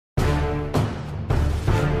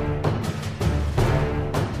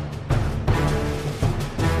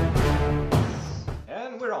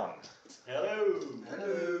Hello.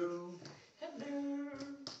 Hello. Hello.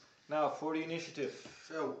 Now for the initiative.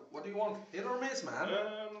 So, what do you want? Hit or miss, man?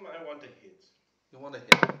 I want a hit. You want a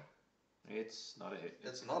hit? It's not a hit.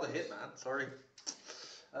 It's not a hit, man. Sorry.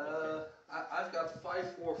 I've got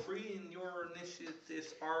 5, 4, 3, and your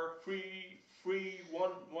initiatives are 3, 3,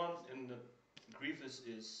 1, 1, and the Grievous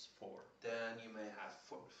is 4. Then you may have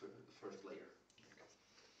first layer.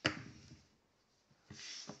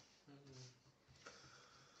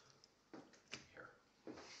 Here.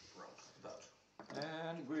 Roundabout.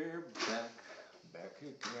 And we're back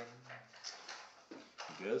again.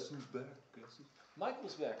 Guess who's back? Guess who's...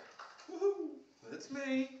 Michael's back. Woohoo! It's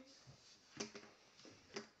me.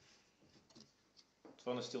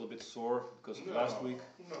 Svan is still a bit sore because of last week.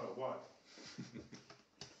 No, why?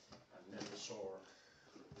 I'm never sore.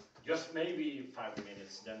 Just maybe 5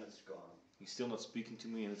 minutes, then it's gone. He's still not speaking to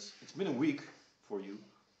me, and it's been a week for you.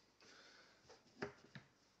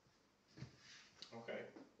 Okay.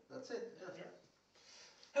 That's it.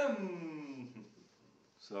 Yeah.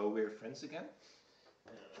 So we're friends again?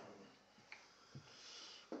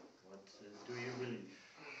 What do you believe?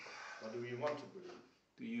 What do you want to believe?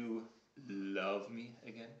 Do you love me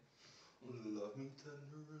again? Love me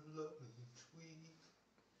tender, love me sweet.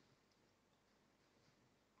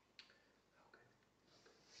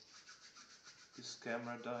 This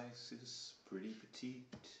camera dice is pretty petite.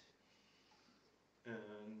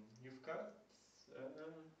 You've got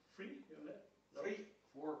 3 left? No. 3,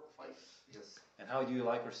 4, 5. Yes. And how do you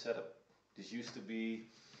like our setup? This used to be...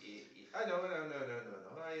 I know.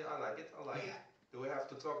 I like it. I like it. Do we have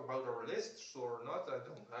to talk about our lists or not? I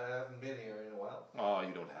don't. I haven't been here in a while. Oh,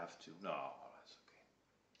 you don't have to. No, that's okay.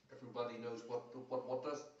 Everybody knows what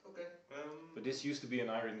does. Okay. But this used to be an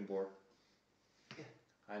ironing board. Yeah.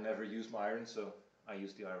 I never used my iron, so I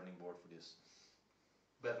use the ironing board for this.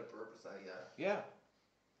 Better purpose, Yeah.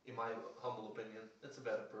 in my humble opinion, it's a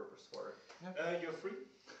better purpose for it. Yeah. You're free?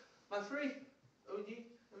 I'm free. OG.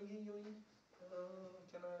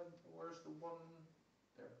 Can I? Where's the one?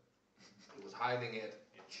 There. It was hiding it.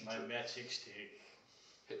 It's my magic stick.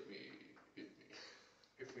 Hit me.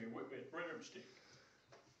 If we whip it, rhythm stick.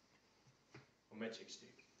 Or magic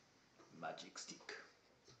stick. Magic stick.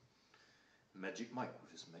 Magic Mike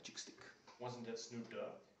with his magic stick. Wasn't that Snoop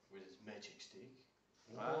Dogg with his magic stick?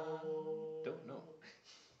 Don't know.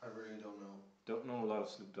 I really don't know. Don't know a lot of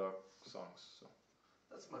Snoop Dogg songs, so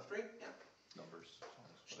That's my string. Yeah. numbers,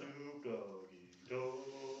 songs, whatever. Snoop Doggy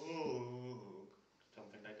Dogg.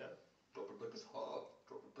 Something like that. Drop it like it's hot.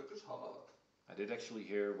 Drop it like it's hot. I did actually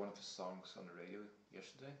hear one of his songs on the radio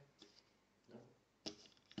yesterday. No.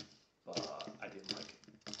 But I didn't like it.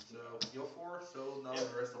 So you're 4. So now Yeah.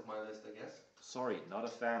 the rest of my list, I guess. Sorry, not a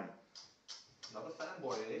fan. Not a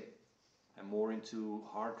fanboy, eh? I'm more into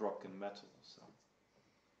hard rock and metal, so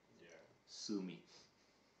Yeah. sue me.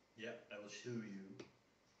 Yeah, I will sue you.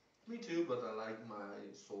 Me too, but I like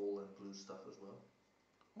my soul and blues stuff as well.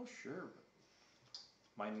 Oh sure, but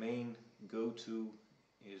my main go-to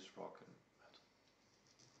is rock and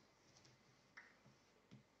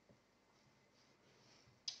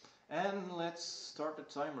metal. And let's start the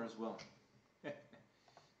timer as well.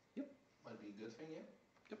 Might be a good thing,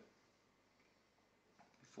 yeah?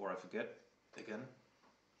 Before I forget again.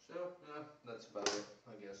 So, yeah, that's about it,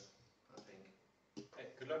 I guess. I think. Hey,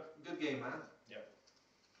 good luck. Good game, man. Yeah.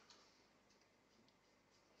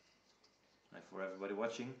 And for everybody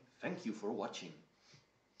watching, thank you for watching.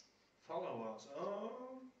 Follow us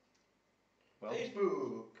on Well,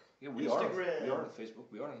 Facebook. yeah, we are Instagram. on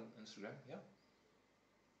Facebook, we are on Instagram, yeah.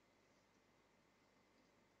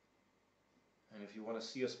 And if you want to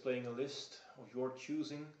see us playing a list of your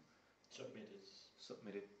choosing, Submit it.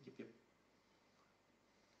 submit it. Yep.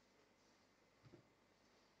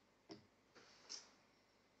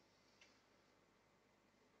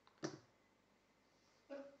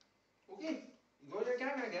 Okay, go your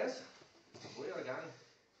gang, I guess. Go your gang.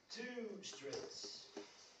 2 straights.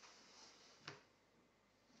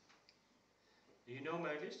 Do you know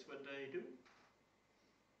my list? What they do?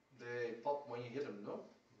 They pop when you hit them, no?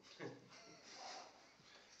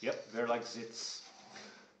 Yep, they're like zits.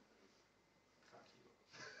 Fuck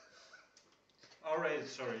you. Alright,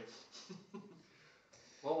 sorry.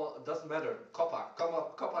 Well, it doesn't matter.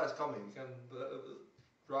 Coppa is coming. You can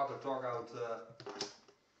rather talk out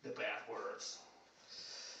the bad words.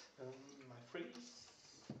 My free.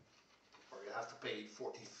 Or you have to pay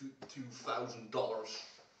 $42,000.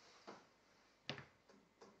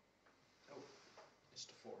 Oh, it's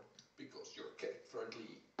the 4. Because you're kid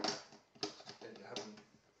friendly. And you haven't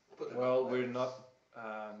put it Well, on we're not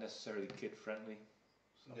necessarily kid friendly,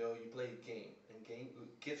 So. No, you play a game, and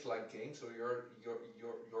kids like games, so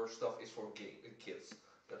your stuff is for kids.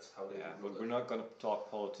 That's how they Yeah, rule but it. we're not gonna talk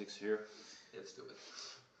politics here. Let's do it.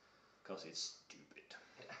 Because it's stupid.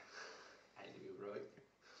 Yeah, I knew, right?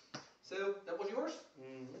 So, that was yours?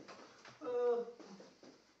 Mm-hmm.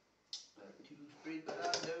 Two street, but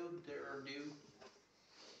I know they're due.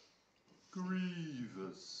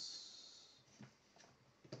 Grievous.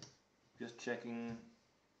 Just checking.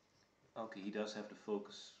 Okay, he does have the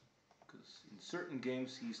focus. Because in certain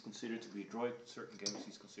games he's considered to be a droid, certain games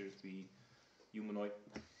he's considered to be humanoid.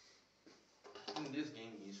 In this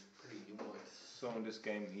game, he's pretty humanoid. So in this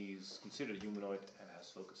game he's considered humanoid and has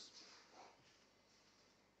focus.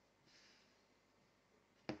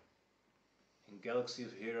 In Galaxy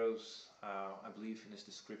of Heroes, I believe in his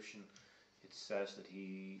description it says that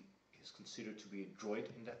he is considered to be a droid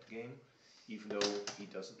in that game, even though he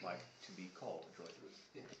doesn't like to be called a droid.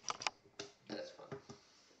 Yeah. That's fun.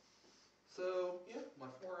 So, yeah, my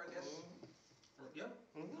 4, I guess. Or, yeah?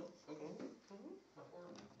 Mm-hmm. No? Okay. Mm-hmm. My 4.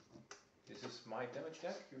 This is my damage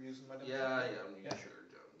deck? You're using my damage Yeah, deck? yeah, sure,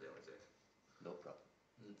 damage deck. No problem.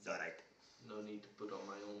 Mm. Alright. No need to put on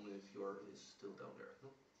my own if your is still down there. No?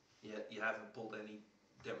 Yeah, you haven't pulled any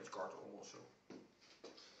damage cards almost, so.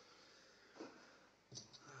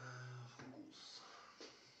 Fools.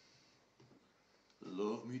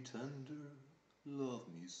 Love me tender, love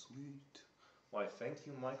me sweet. Why, thank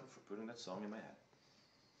you, Michael, for putting that song in my head.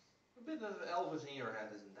 A bit of Elvis in your head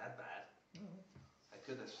isn't that bad. I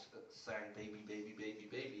could have sang Baby, Baby, Baby,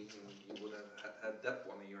 Baby, and you would have had that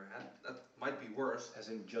one in your head. That might be worse. As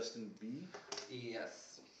in Justin B?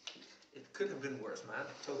 Yes. It could have been worse, man.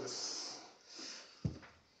 So this.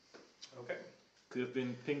 Okay. Could have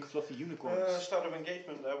been Pink Fluffy Unicorns. Start of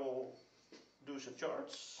engagement, I will do some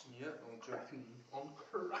charts. Yeah, on Kraken. On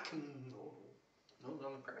Kraken. No,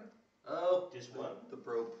 not on Kraken. Oh, This one. The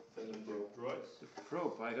probe. Thingy probe. Droids. The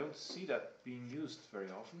probe, I don't see that being used very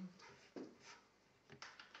often.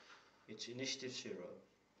 It's initiative 0.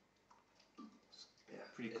 Yeah.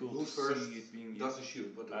 Pretty It cool to moves first, see it being used. doesn't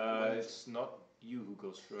shoot, but It's not you who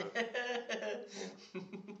goes first.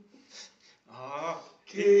 Ah,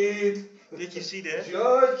 Kid! did you see that?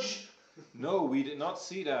 Judge! No, we did not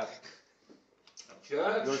see that.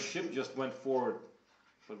 Judge! Your ship just went forward,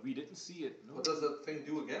 but we didn't see it. No. What does that thing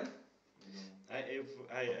do again? If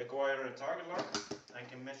I acquire a target lock, I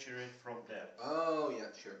can measure it from that. Oh, yeah,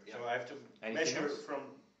 sure. Yeah. So I have to Anything measure else? it from.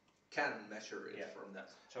 Can measure it Yeah. from that.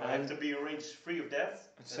 So I have to be in range 3 of that.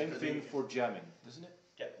 And same thing for jamming, isn't it?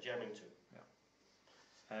 Yeah, jamming too.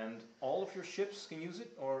 And all of your ships can use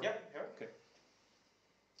it, or? Yeah, yeah.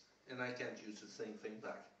 And I can't use the same thing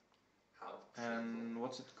back. How? And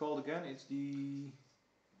what's it called again? It's the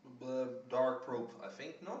Dark probe, I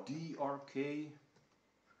think, not? DRK.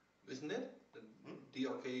 Isn't it? The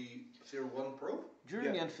DRK-01 probe?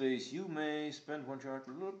 During the end phase, you may spend 1 charge.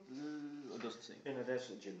 It doesn't say. And that's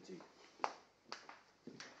agility.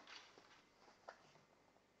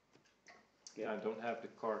 Yeah, I don't have the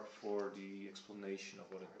card for the explanation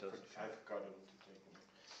of what it does. I've got them to take them.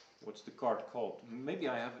 What's the card called? Maybe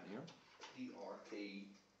I have it here.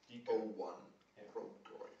 DRK-01 probe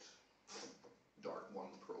droid. Dark 1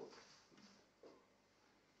 probe.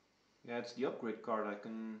 Yeah, it's the upgrade card I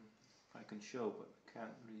can show, but I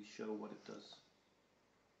can't really show what it does.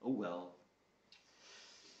 Oh well.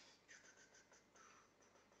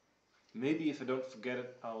 Maybe if I don't forget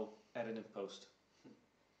it, I'll add it in post.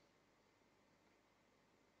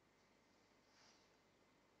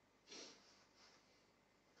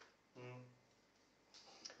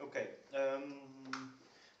 Okay,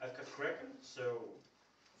 I've got Kraken, so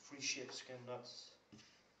 3 ships cannot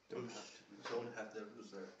Don't have to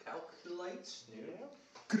lose their calculates. Yeah.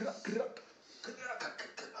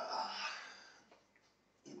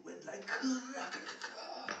 It went like crack.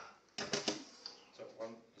 So 1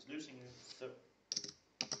 is losing it. So.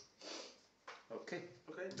 Okay.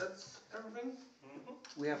 Okay, that's everything.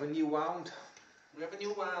 We have a new wound. We have a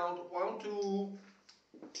new round. Round 2.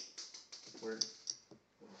 Where?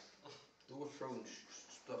 Do a throne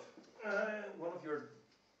stuff. One of your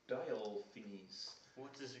dial thingies.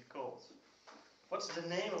 What is it called? What's the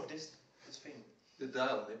name of this thing? The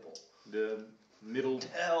dial nipple. The middle.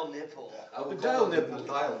 Dial nipple. I would The call dial it nipple. The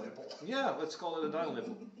dial nipple. Yeah, let's call it a dial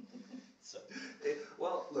nipple. So.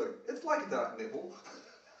 Well, look, it's like a dial nipple.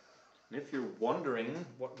 And if you're wondering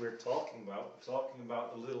what we're talking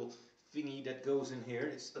about a little thingy that goes in here.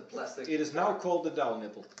 It's the plastic. It is now called the dial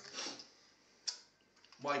nipple.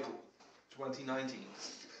 Michael, 2019.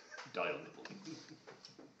 Dial nipple.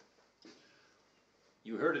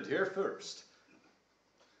 You heard it here first.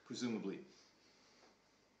 Presumably.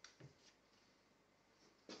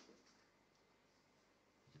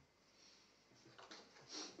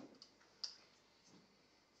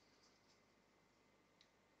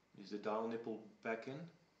 dial nipple back in?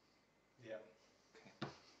 Yeah. Okay.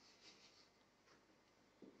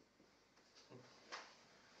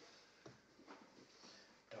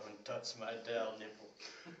 Don't touch my dial nipple.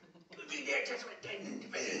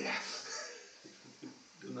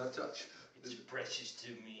 Do not touch. It's precious to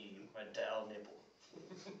me, my dial nipple.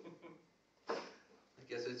 I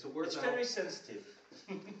guess it's a word It's now. very sensitive.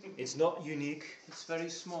 It's not unique, it's very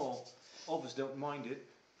small. Others don't mind it,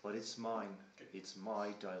 but it's mine. It's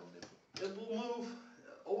my dial nipple. It will move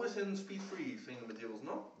always in speed 3 thingamajiggles,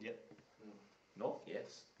 no? Yep. No?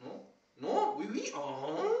 Yes. No? No? Oui, oui.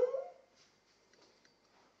 Oh.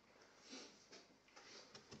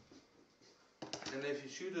 And if you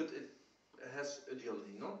shoot it, it has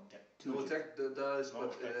agility, no? Yeah. No attack dice, No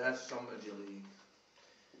but attack it has dice. some agility.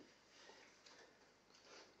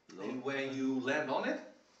 And when you land on it,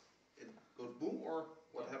 it goes boom, or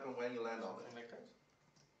what happens when you land on Something it? like that.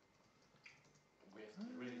 We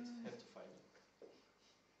really have to find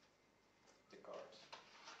the cards.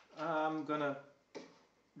 I'm gonna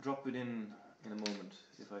drop it in a moment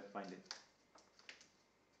if I find it.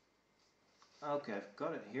 Okay, I've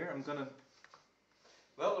got it here. I'm gonna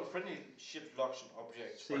Well, a friendly ship locks on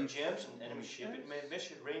objects or Save jams an enemy ship. objects. It may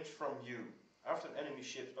measure range from you. After an enemy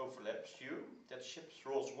ship overlaps you, that ship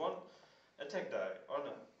rolls 1 attack die. On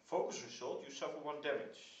a focus result, you suffer 1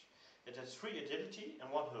 damage. It has 3 agility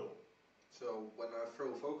and 1 hull. So when I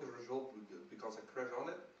throw a focus result, because I crash on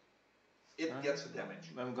it, it gets a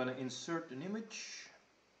damage. I'm gonna insert an image.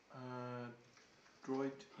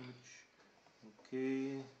 Droid image.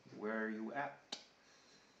 Okay, where are you at?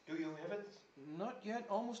 Do you have it? Not yet,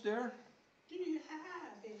 almost there. Do you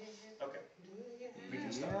have it? Okay. Do you We can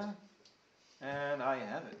have start. Yeah, and I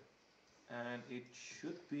have it. And it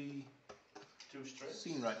should be 2 straight.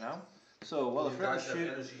 seen right now. So, while a You friendly guys have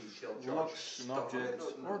ship energy shell charge locks an stuff on it,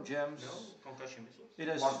 object no? or jams, No concussion missiles. it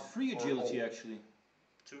has One free or agility all. actually.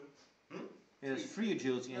 2. It has free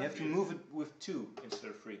agility and you have to move it with 2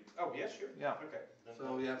 instead of 3. Oh yeah, sure. Yeah. Okay. Then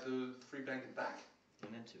So you have to free bank it back.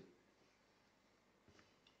 and then 2.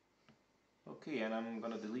 Okay, and I'm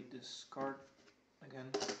gonna delete this card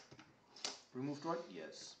again. Remove droid?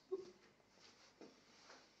 Yes.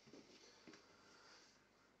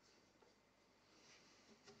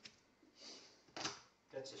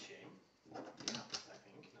 That's a shame. Yeah. I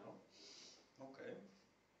think no. Okay.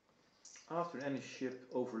 After any ship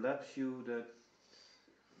overlaps you, that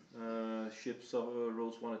ship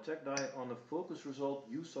rolls 1 attack die. On a focus result,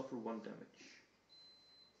 you suffer 1 damage.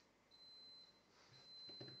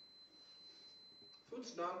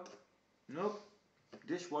 Food's done. Nope.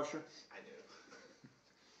 Dishwasher. I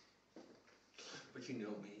know. But you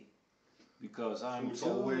know me. Because I'm Food's too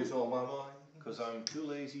always on my mind. because I'm too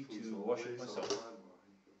lazy Food's to wash it always on myself. my mind.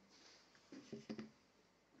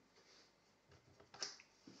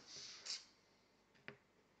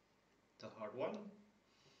 The hard one.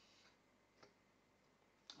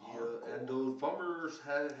 Yeah, and those bombers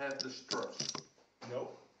have the struts. No.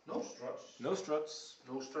 No? Struts. No struts.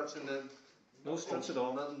 No struts in the... No struts at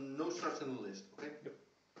all. No struts in the list, okay? Yep.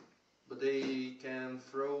 But they can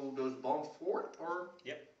throw those bombs forward, or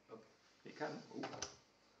They can. Oh.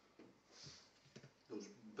 those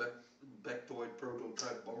Bactoid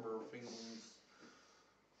prototype bomber things?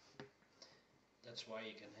 That's why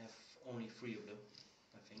you can have only 3 of them,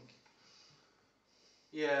 I think.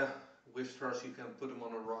 Yeah, with struts you can put them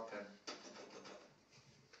on a rock and...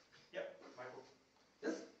 Yep, Michael.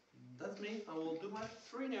 Yes, that's me. I will do my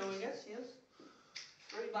 3 now, I guess, yes.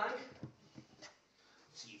 3 bank.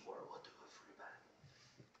 C4 will do a 3 bank.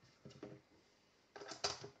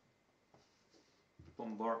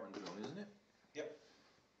 Bombardment zone, isn't it? Yep.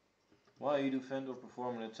 While you defend or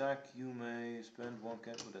perform an attack, you may spend 1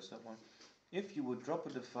 cash. Oh, that's that one. If you would drop a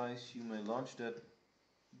device, you may launch that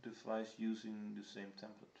device using the same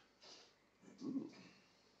template. Ooh.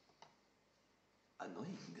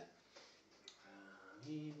 Annoying. What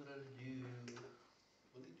did it do?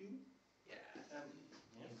 What did it do? Yeah,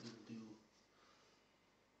 Yeah. it will do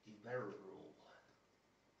a barrel roll.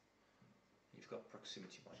 You've got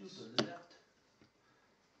proximity To mines. the left.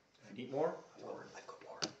 If you need more, I've got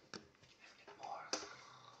more.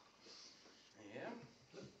 Yeah.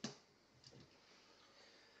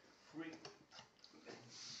 3.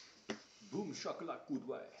 boom shakalaka good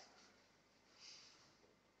way.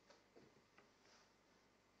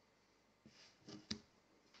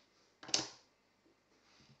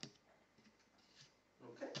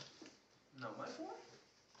 Okay. Now my 4.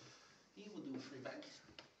 He will do a 3 bank.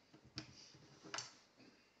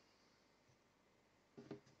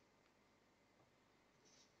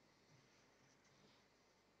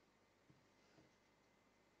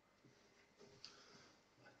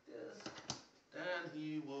 Like this.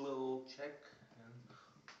 he will check and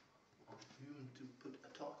ask him to put a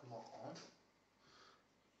target lock on.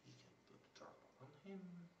 He can put a target lock on him.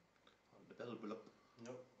 On the Bulbasaur.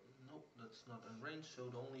 Nope. Nope, that's not in range, so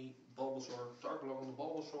the only Bulbasaur, target lock on the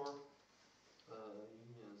Bulbasaur.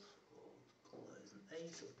 He is, we'll call that as an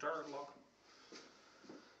ace of target lock.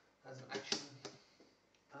 As an action.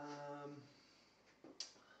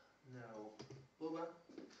 Now, Booba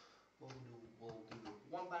will do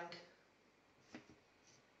one bank.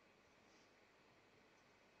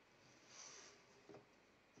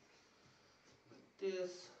 Like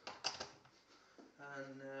this. And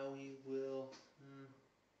now he will,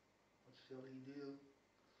 what shall he do?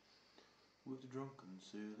 With the drunken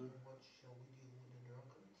sailor. What shall we do with the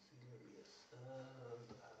drunken sailor? Yes.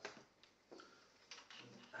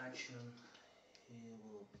 In action, he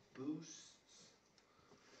will boost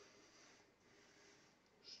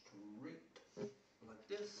straight like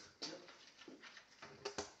this. Yep.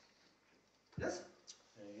 Yes.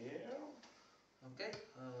 Yeah. Okay.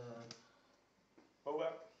 Boba.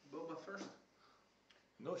 Boba first.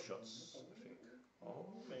 No shots, I think. Oh,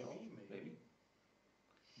 maybe.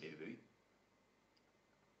 Maybe.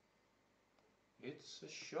 It's a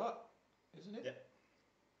shot, isn't it?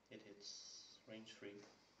 Yeah. It hits range 3.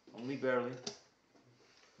 Only barely,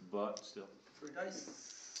 but still. 3 dice.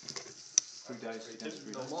 3 dice against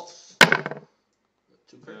 3 No dice. mods.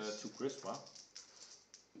 2 crits. 2 crits, wow.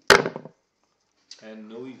 And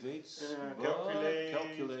no evades, but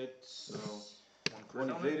calculate, so 1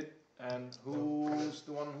 evaded. And who's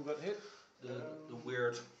the one who got hit? The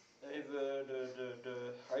weird.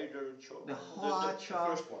 The Hyder Cho. The the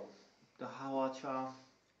first one. The Hawacha.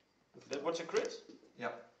 What's a crit?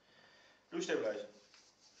 Yeah. Do stabilizer.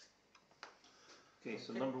 Okay,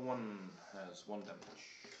 so Okay. number 1 has 1 damage.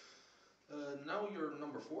 Now you're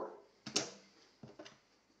number 4.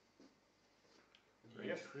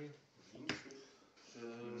 Range 3.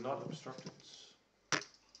 Not obstructed.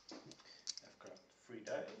 I've got 3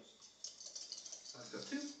 dice. I've got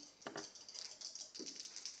 2.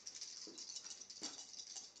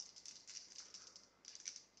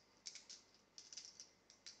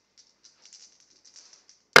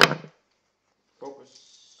 Focus.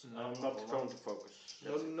 No, I'm not prone to focus.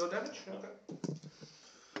 No damage? No. Okay.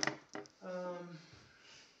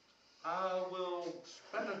 I will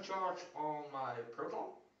spend a charge on my proton.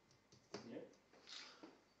 Yeah.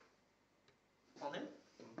 On him.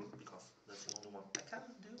 Because that's the only one I can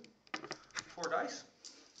do. 4 dice.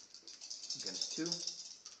 Against 2.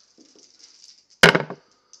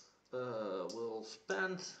 We'll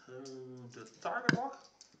spend the target lock.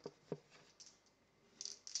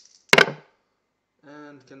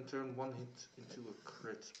 And can turn 1 hit into a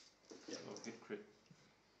crit. Yeah, so hit crit.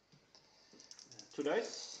 2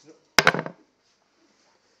 dice. Yep.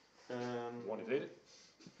 1 evaded.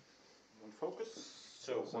 1 focus.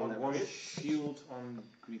 So So 1 1 hit. shield on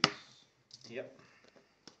Grievous. Yep.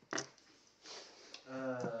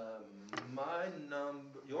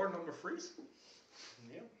 Your number 3s?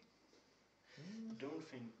 Yeah. Don't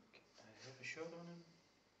think I have a shot on him.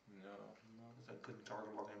 No. Because I couldn't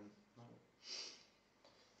target lock him.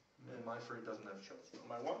 No. My 3 doesn't have shots.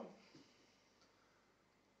 My 1.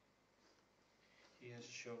 He has a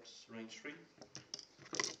shot range 3.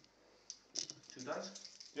 2 dice.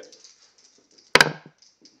 Yep.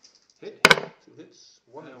 Hit. 2 hits.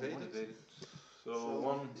 1 1 evaded. evaded. So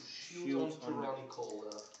 1 shield on tyrannical.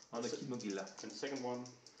 the Kimogila. And the second one.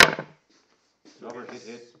 Another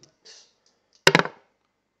hit.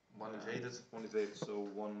 1 evaded. 1 evaded, so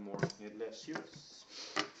 1 more hit. Less shields.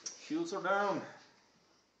 Shields are down.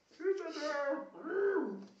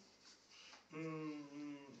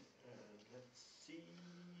 Let's see.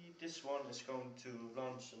 This one is going to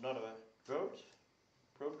launch another droid.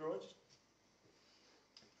 Probe droid.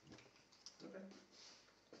 Okay.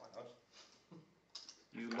 Why not?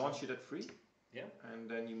 You launch it at 3. Yeah. And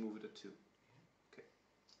then you move it at 2. Okay.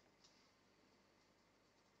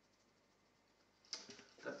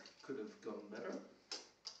 That could have gone better.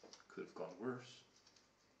 Could have gone worse.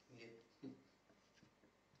 Yeah.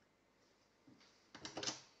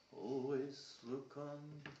 Always look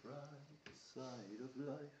on the bright side of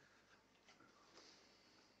life.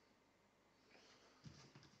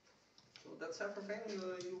 So that's everything.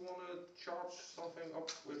 You want to charge something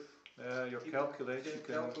up with? Your Keep- calculate, you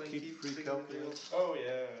can calculate, keep keep 3 figuring calculates. Oh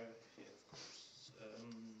yeah, of course.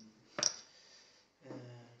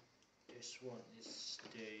 This one is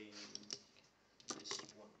staying. This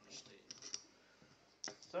one is staying.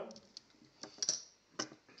 So.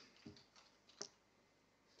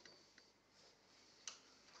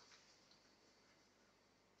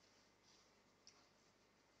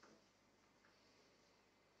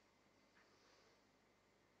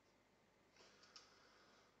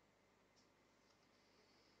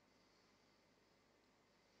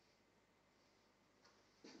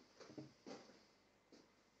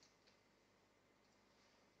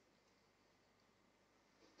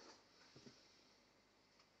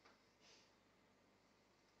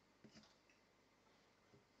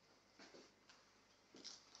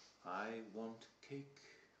 I want cake.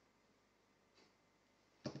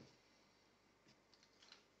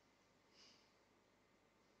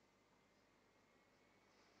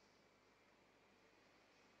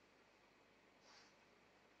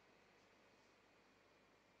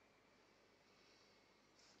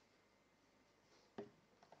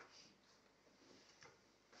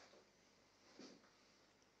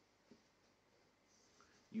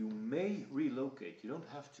 You may relocate, you don't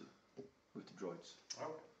have to with the droids.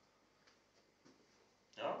 Okay.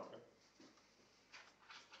 Oh, okay.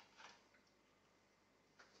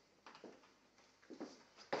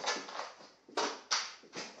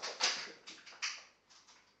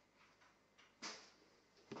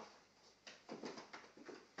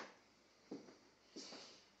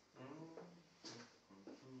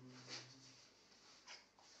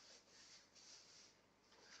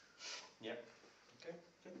 Yeah. Okay.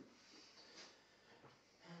 Good.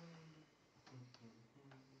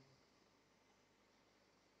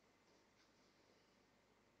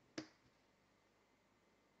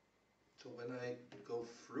 So when I go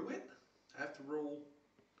through it, I have to roll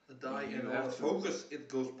a die You and have on to- focus it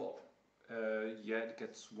goes pop. Yeah, it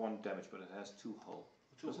gets 1 damage, but it has 2 hull.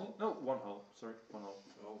 Two Doesn't hull. it? No, 1 hull. Sorry, 1 hull.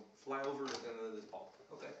 So fly over it and it pop.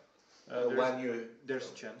 Okay.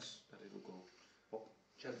 There's a chance that it will go.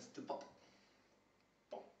 Chance to pop.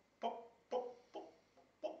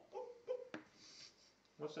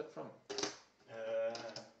 What's that from?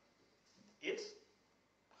 It.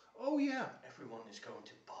 Oh yeah. Everyone is going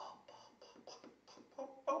to pop, pop, pop, pop,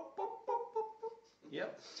 pop, pop, pop, pop, pop, pop.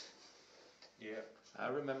 Yep. Yeah. I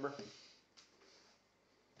remember.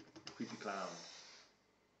 Creepy clown.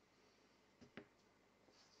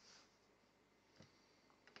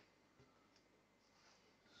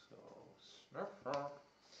 So Snurf.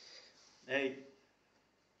 Hey.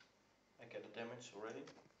 I get the damage already.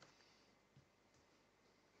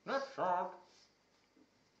 Snurf.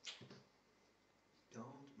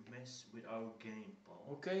 Don't mess with our game, Paul.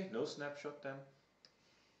 Okay, no snapshot then.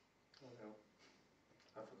 Oh no.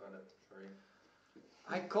 I forgot it. Sorry.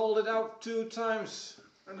 I called it out 2 times.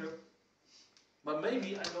 I know. But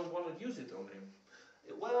maybe I don't want to use it on him.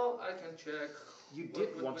 Well, I can check. You Wait,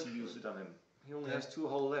 did wait, want wait, to use wait. it on him. He only Yeah. has 2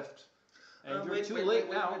 hull left. And you're wait, too wait, late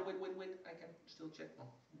wait, now. Wait. I can still check on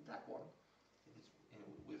that one. If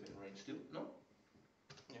it's within range too. No?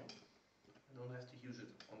 Yeah. I don't have to use it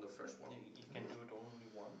on the first one. You can do it only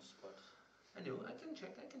once, but. I do. I can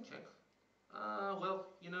check. Well,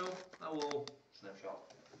 I will snapshot.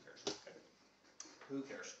 Who cares? Okay. Who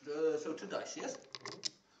cares? So 2 dice, yes?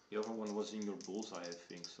 The other one was in your bullseye, I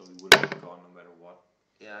think, so he would have been gone no matter what.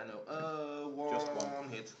 Yeah, I know. One, Just one.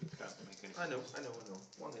 hit. Can't make any I know. sense.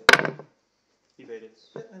 1 hit. Evaded.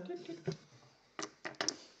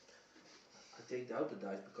 I take out the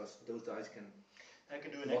dice because those dice can I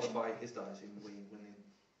can do an extra. modify his dice when it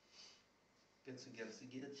gets against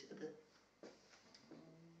each other.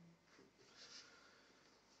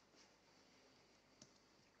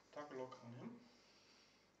 Target lock on him.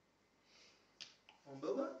 On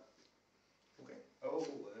Boba? Okay. Oh,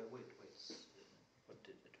 wait. What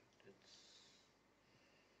did it do?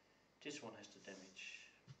 This one has the damage.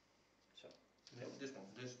 So. No, this one.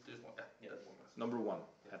 This one. Yeah. That one. Number 1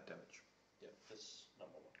 had damage. Yeah, that's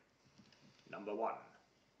number 1. Number 1.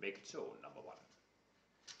 Make it so, number 1.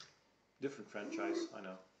 Different franchise, I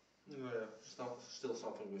know. Yeah, still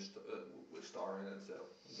something with Star in it, so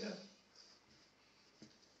yeah.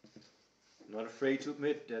 Not afraid to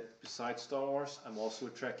admit that besides Star Wars, I'm also a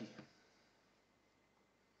Trekkie.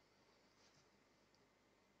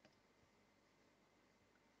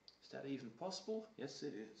 Is that even possible? Yes,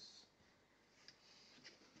 it is.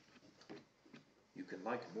 You can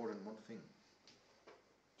like more than one thing.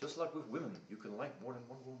 Just like with women, you can like more than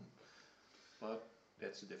one woman. But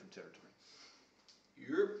that's a different territory.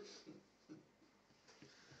 Yep.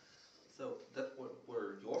 So that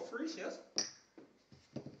were your freeze, yes?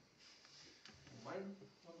 Mine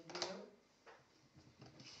want to do now?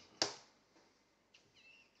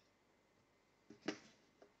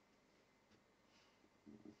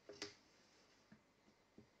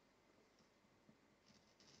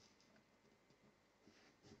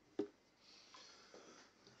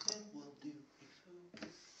 And we'll do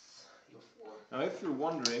focus. Your 4. Now if you're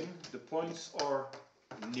wondering, the points are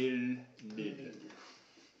 0-0.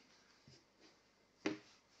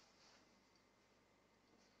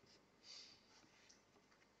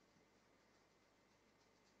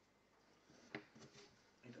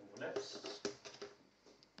 It overlaps.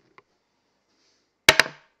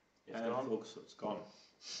 It's And gone. focus, so it's gone.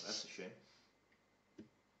 That's a shame.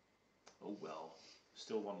 Oh well,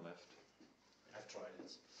 still 1 left. I've tried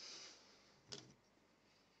it.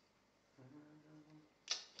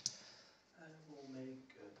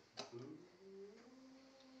 make a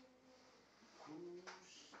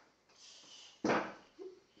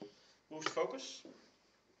boost focus.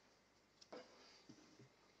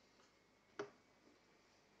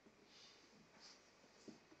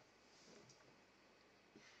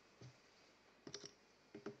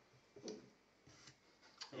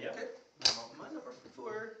 Yeah. Okay, now my number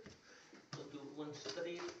 4. We'll do one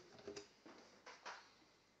study.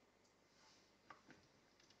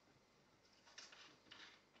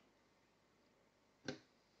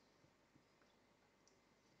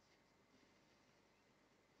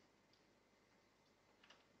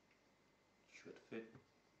 Should fit.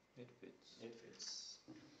 It fits. It fits.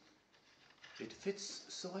 It fits,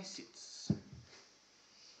 so I sits.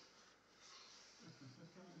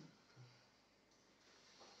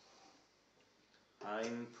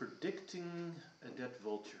 I'm predicting a dead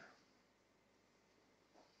vulture.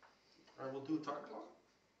 I will do a target lock.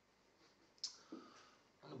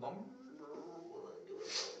 On the bomber.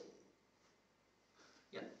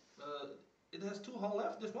 Yeah. It has 2 hull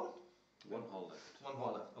left, this one? One hull left. 1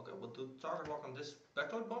 hull left. Okay, we'll do target lock on this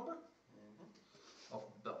Batrep bomber. Of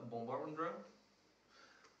bombardment drone.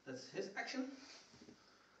 That's his action.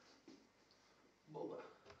 Boba.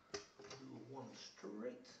 Do 1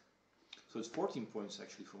 straight. So it's 14 points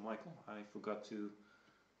actually for Michael. I forgot to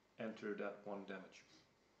enter that 1 damage.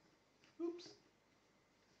 Oops.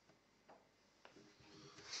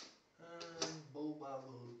 Boba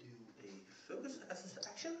will do a focus as his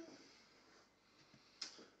action.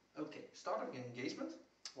 Okay, start of engagement.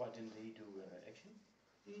 Why didn't he do action?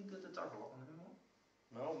 He did the target lock on him.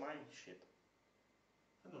 No, my ship.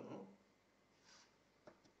 I don't know.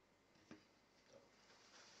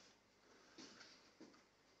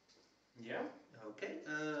 Yeah. Okay,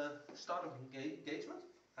 start of engagement.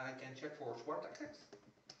 I can check for SWAT tactics.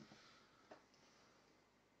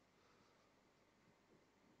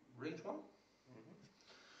 Range 1.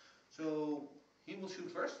 So he will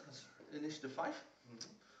shoot first. That's initiative 5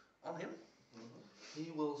 on him.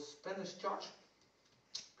 He will spend his charge.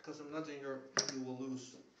 Because I'm not in your, you will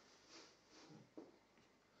lose.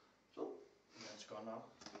 So That's gone now.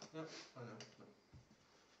 yeah, I know.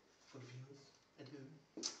 For the viewers at home.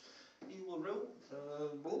 He will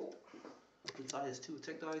roll. The die is 2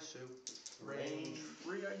 attack dice, so range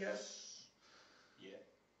 3 I guess. Yeah,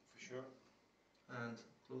 for sure. And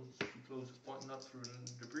closes point not through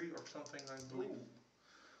debris or something, I believe.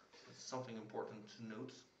 That's something important to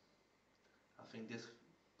note. I think this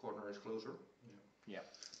corner is closer. Yeah.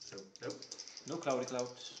 So nope. No cloudy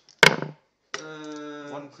clouds.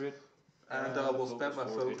 1 crit. And I will spend my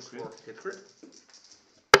focus hit for hit crit.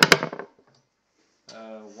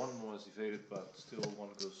 1 was evaded, but still 1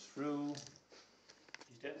 goes through.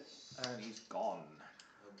 He's dead. And he's gone.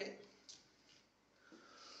 Okay.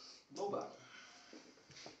 Boba.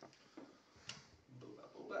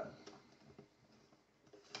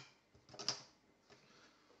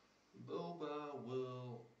 Boba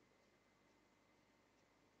will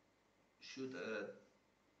shoot at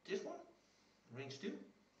this one, range 2.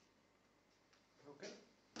 Okay.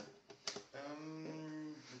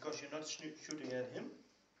 Because you're not shooting at him.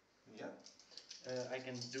 Yeah. I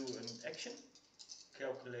can do an action,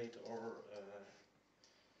 calculate or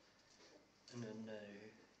and then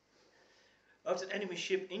of the enemy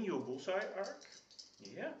ship in your bullseye arc.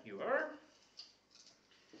 Yeah, you are.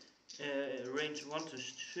 Range 1 to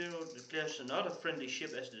 0 declares another friendly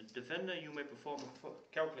ship as the defender. You may perform a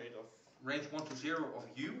calculate of Range 1 to 0 of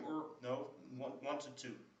you or no 1 to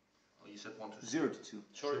 2. oh, you said 1 to 0 to 2.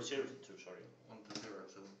 Sorry, 0 to 2. Sorry. 1 to 0.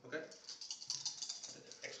 So okay.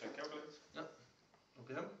 Extra calculate.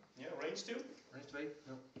 Okay. Yeah, range 2. Range 2.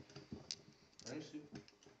 Ja. Range 2.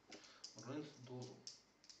 Range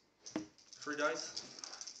 2. 3 dice.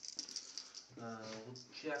 We'll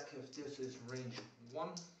check if this is range 1.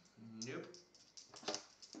 Nope.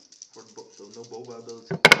 For the so no boba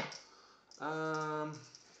ability.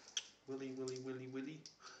 Willy.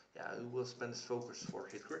 Yeah, we will spend his focus for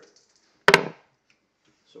hit crit.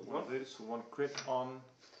 So 1 crit on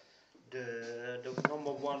The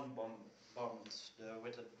number 1 bombs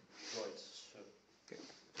with the droids. So. Okay.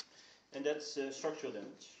 And that's structural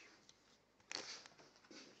damage.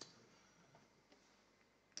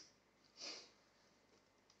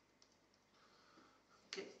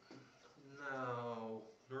 Okay. Now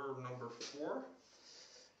you're number 4.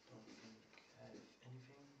 Don't think I have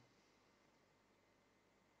anything.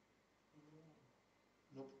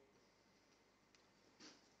 Nope.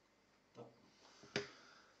 No.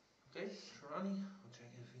 Okay, Sharani. I'll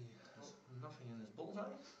check if he has nothing in his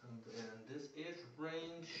bullseye. And this is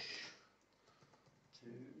range 2.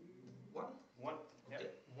 1. 1. Okay, Yeah.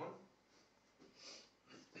 1.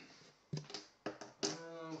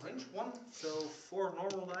 So 4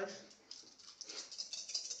 normal dice.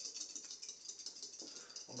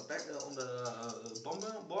 On the back, on the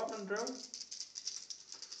bombardment drone.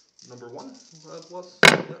 Number 1. That was.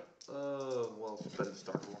 Yeah. Well, spend the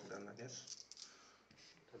start one then, I guess.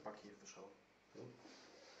 Dan pak je even zo.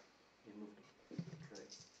 Je moved the tray.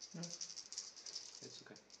 No. It's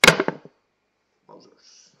okay.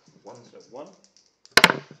 Wowzers. 1. So 1.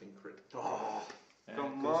 Thing crit. Oh, And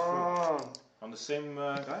come it goes through. on! On the same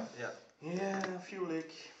guy? Yeah. Yeah,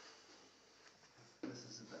 Fulik. This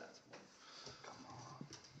is a bad one. Come on.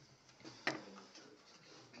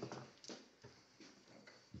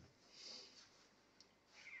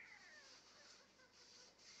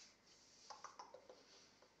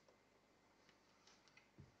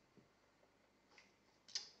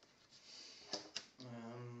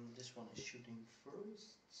 This one is shooting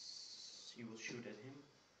first. He will shoot at him.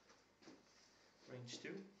 Range 2.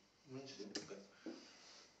 Range 2, okay.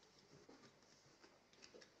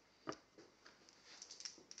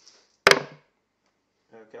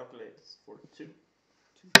 Calculate for 2.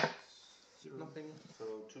 0. Nothing. So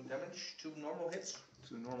 2 damage, 2 normal hits.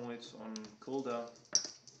 2 normal hits on cooldown.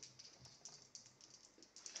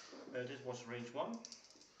 This was range 1.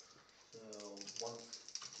 So 1,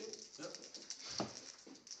 2. Yep.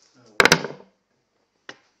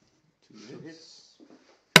 2 hits.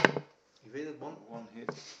 Evaded 1. 1 hit.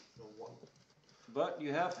 So 1. But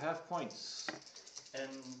you have half points. And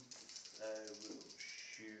I will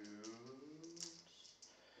shoot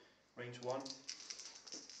range 1.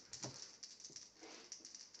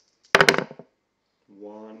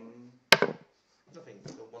 1. Nothing.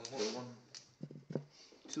 So 1 more. Still 1.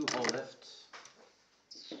 2 all left.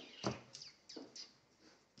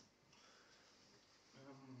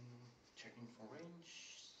 Checking for range.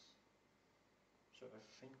 So I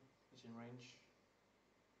think it's in range.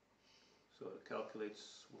 So the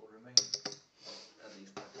calculates will remain. At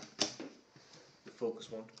least. The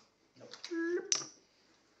focus won't. No.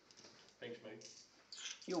 Thanks, mate.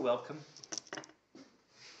 You're welcome.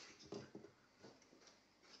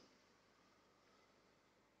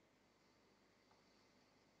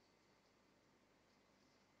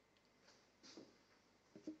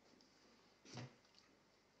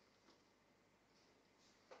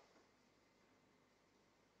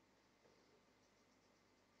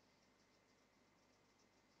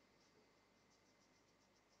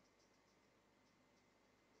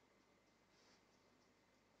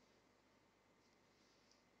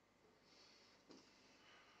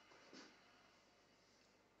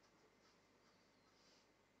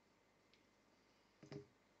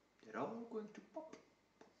 They're all going to pop,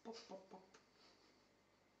 pop, pop, pop, pop.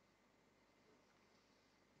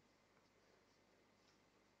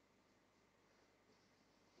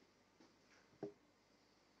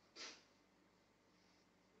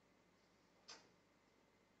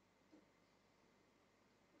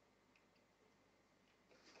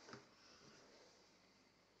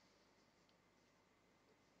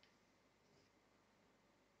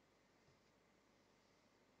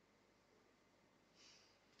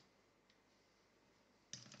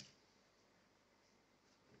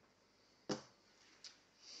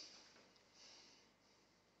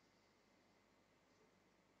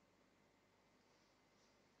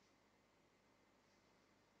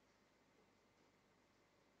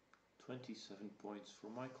 $27 points for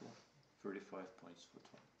Michael, 35 points for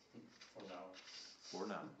Tom. For now. For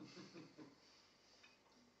now.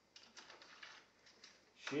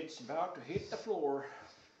 Shit's about to hit the floor.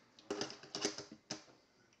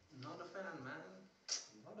 Not a fan, man.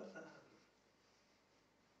 Not a fan.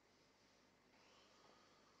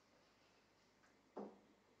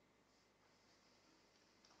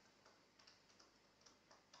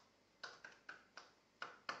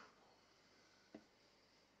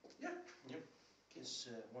 Yeah. Yep. Guess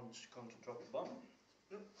one's going to drop a bomb.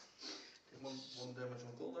 Yep. One damage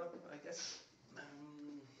on cooldown, I guess.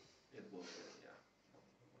 It will,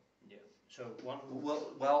 yeah. Yeah. So one.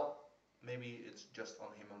 Well, maybe it's just on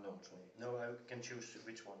him alone. So No, I can choose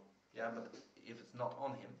which one. yeah, but if it's not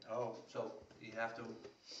on him, Oh. so you have to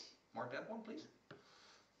mark that one, please.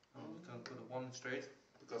 I'm going to put a 1 straight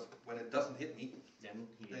because when it doesn't hit me, Then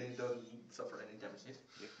then it doesn't suffer any damage.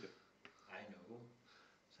 Yep, yep. I know.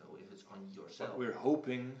 So if it's on yourself, But we're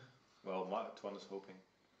hoping, well, Twan is hoping.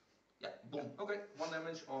 yeah, boom. Okay, 1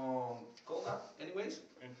 damage on cooldown. Anyways,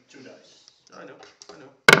 And 2 dice. I know.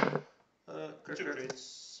 2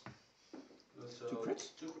 crits. So 2 crits?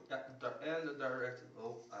 Yeah, and the direct.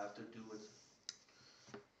 Oh, I have to do it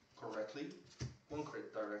correctly. 1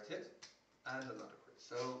 crit direct hit, and another crit.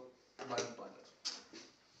 So blinded.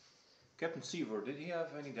 Captain Seaver, did he have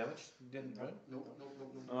any damage? Didn't, right? No.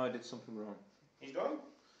 Oh, I did something wrong. He's gone?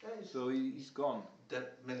 Yeah, So he's gone. dead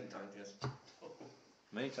many times, yes.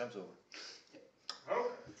 Many times over.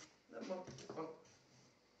 Oh. One.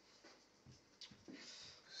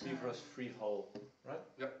 Seaver's free hull, right?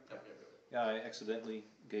 Yep. Yeah, I accidentally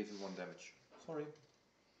gave him 1 damage. Sorry.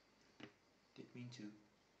 Didn't mean to.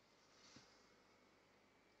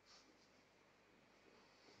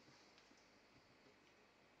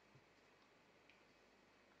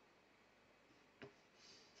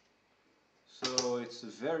 So it's a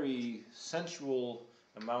very sensual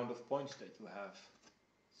amount of points that you have.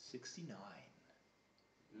 69.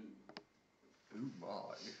 Oh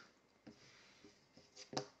my.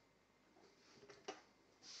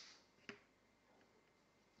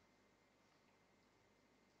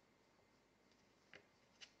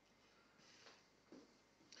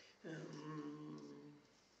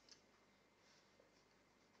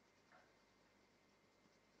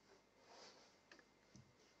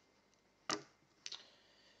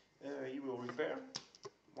 He will repair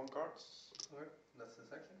 1 card. Okay, that's the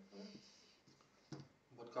section.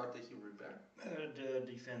 What card did you repair? The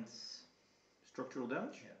defense. Structural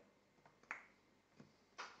damage? Yeah.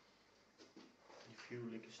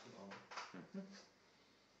 Refueling is still on. And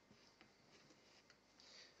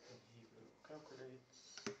he will calculate.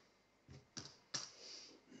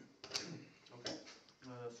 Okay.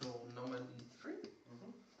 So number 3.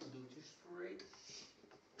 Do it straight.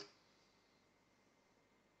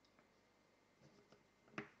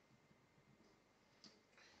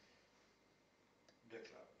 The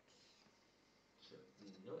clouds. So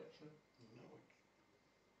no action.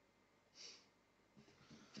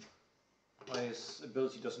 No. His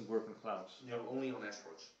ability doesn't work on clouds. No, only on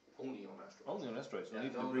asteroids. Only on asteroids. Only on asteroids, Yeah, not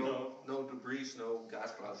even no, debris. no debris, no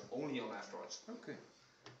gas clouds. Only on asteroids. Okay.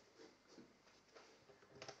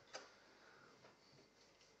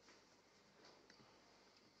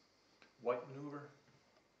 White maneuver.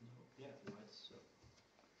 No. Yeah, right. So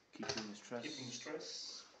Keeping the stress. keeping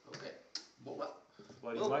stress. Okay. Well,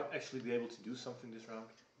 But he might actually be able to do something this round.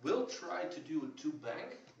 we'll try to do a 2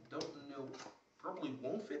 bank. Don't know. Probably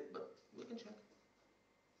won't fit, but we can check.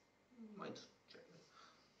 Might check it.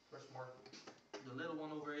 First mark the little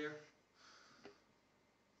one over here.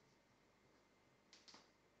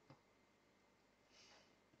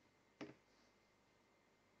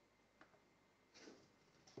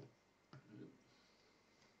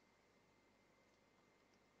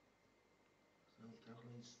 So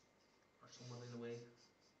trampolines are somewhat in the way.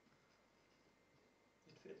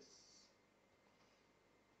 It fits.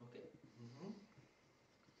 Okay.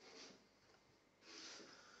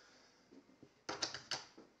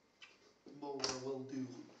 Well, we'll do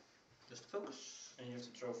just focus. And you have to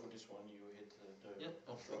throw for this one. You hit the. Yeah,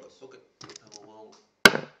 oh, focus. Okay. We'll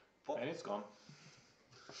pop. And it's gone.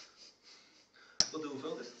 We'll do a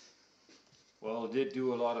focus. Well, it did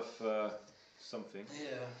do a lot of something.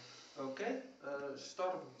 Yeah. Okay.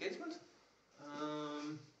 Start of engagement.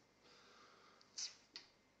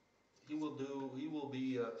 He will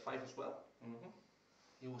be 5 as well.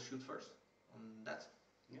 He will shoot first on that.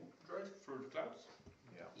 Yeah. Droid. Through the clouds.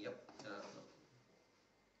 Yeah. Yep.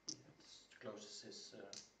 It's the closest is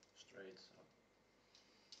straight. So.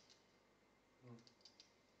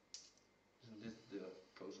 Isn't this the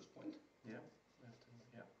closest point? Yeah.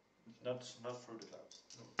 Not through the clouds.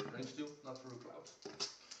 No. Range 2, not through the clouds.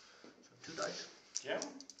 So 2 dice. Yeah.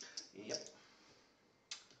 Yep.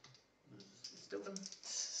 It's token.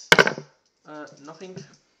 Nothing.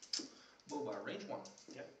 Boba, range 1.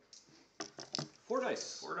 Yep. 4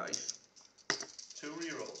 dice. 4 dice. 2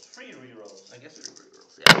 rerolls. 3 rerolls. I guess 3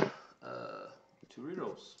 rerolls. Yeah. 2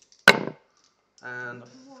 rerolls. And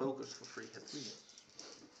focus for 3 hits.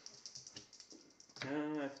 I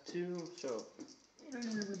have 2, so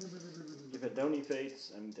if I don't evade,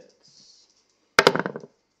 I'm dead.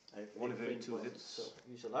 I have 1 evade, 2 points, hits. so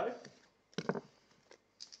he's alive.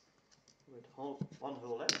 With 1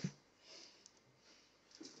 whole left.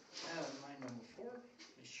 And my number 4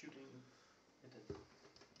 is shooting at the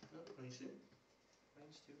Range 2.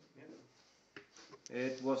 range 2. Yeah.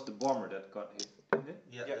 It was the bomber that got hit, didn't it?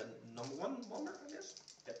 Yeah, Yep. the number 1 bomber, I guess.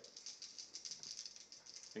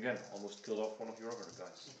 Again, almost killed off one of your other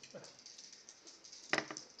guys.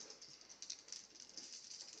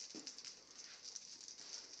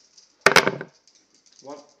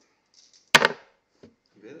 One.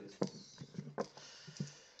 You get it?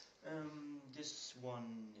 This one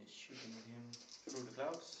is shooting at him through the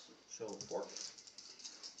clouds. So 4.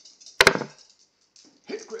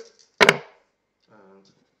 Hit crit! And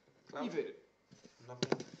cloud. Evaded.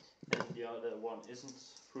 Nothing. And the other one isn't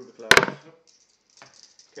through the clouds.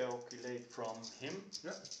 calculate from him.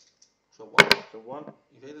 Yeah. So 1. So 1.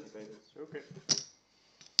 Evaded. Evaded. Okay.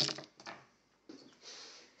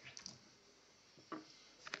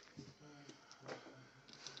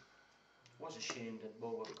 Was a shame that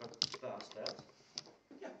Boba got past that.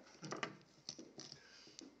 Yeah.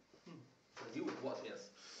 For you it was, yes.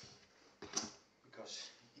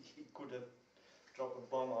 Because he could have dropped a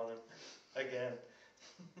bomb on him again.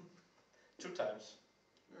 2 times.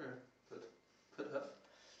 Yeah, could have.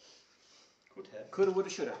 Could have. Coulda, woulda,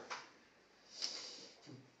 shoulda.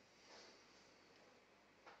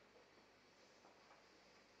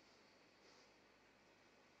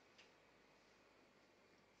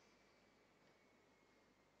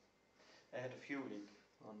 I had a feeling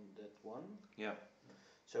on that one. Yeah.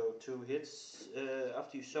 So 2 hits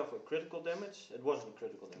after you suffer critical damage. It wasn't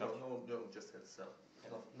critical damage. No, just hit so.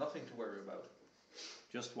 Nothing to worry about.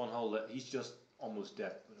 Just one whole. He's just almost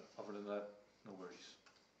dead. But other than that, no worries.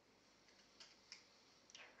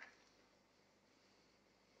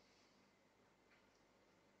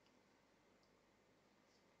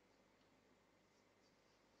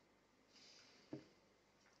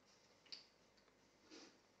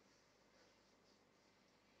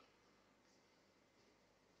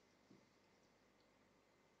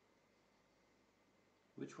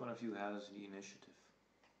 Which one of you has the initiative?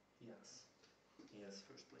 Yes. Yes,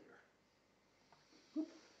 first player.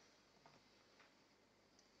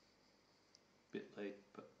 Bit late,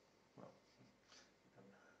 but well.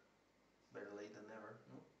 Better late than never,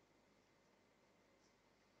 no?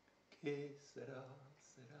 Que será,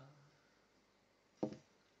 será.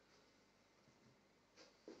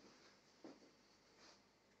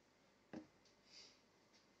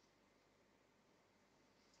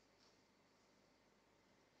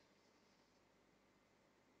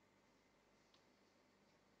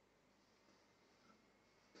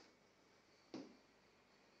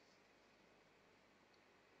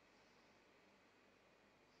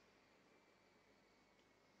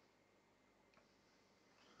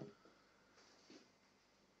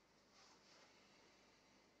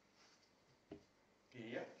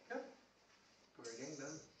 Yeah. Yeah. Go again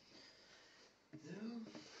then. No.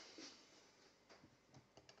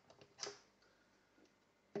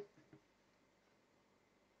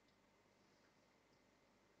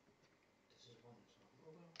 This is 1. So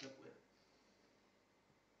Yep, wait.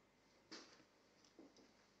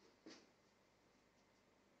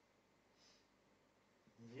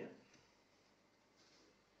 yeah.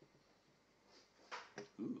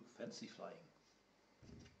 Ooh, fancy flying.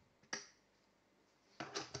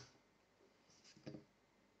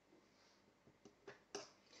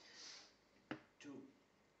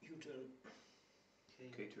 You turn.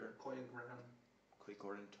 Okay, turn. Koyagram.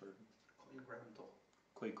 Qui-Goran turn. Koyagram toch?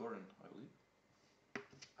 Qui-Goran, I believe.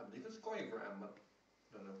 I believe it's Koyagram, but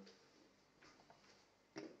don't know.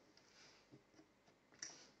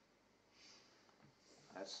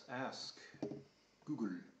 Let's ask Google.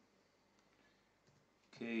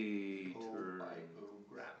 K turn.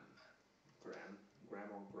 Koyagram. Gram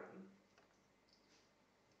or gram.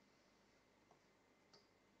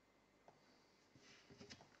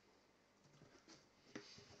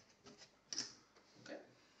 Okay.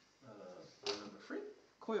 Number 3.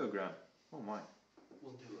 Choreogram. Oh my.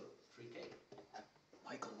 We'll do a 3K.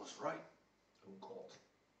 Michael was right. Oh God.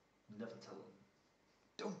 Never tell him.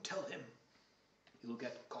 Don't tell him. He'll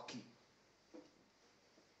get cocky.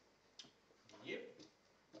 Yep.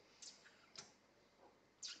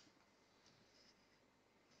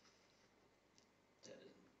 That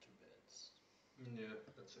isn't too bad. Yeah,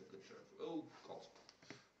 that's a good turn. Oh God.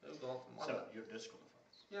 Oh God. So you're disqualified.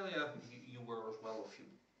 Yeah. You were as well a few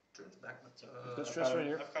turns back, but I've got stress right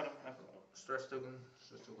here. I've got him. stress token.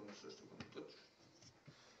 Good.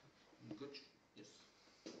 Good. Yes.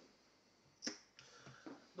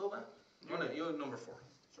 Boba. Oh no, you're number 4.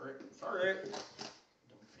 Sorry. Don't think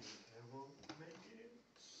I will make it.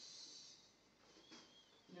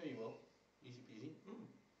 Yeah, you will. Easy peasy.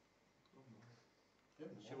 Yeah,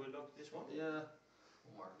 Should we look this one? Yeah.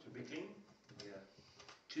 Mark To be clean? Yeah.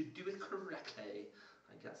 To do it correctly,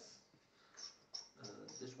 I guess.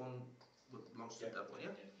 This one belongs to that one, yeah?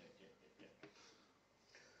 Yeah.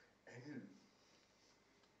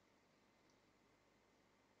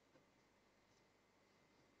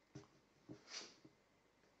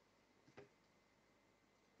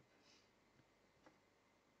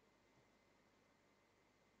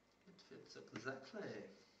 It fits exactly.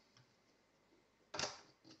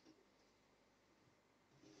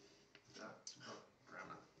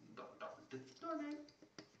 Darn it.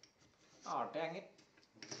 Oh, dang it.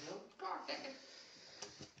 God dang it.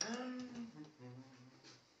 I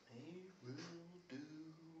will do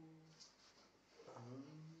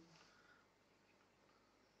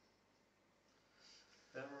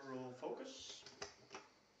focus.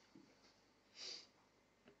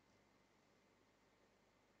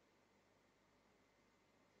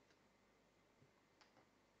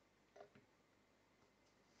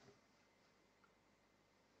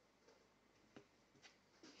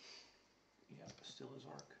 Yeah, still his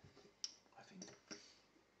arc, I think.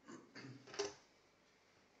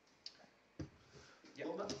 Yeah.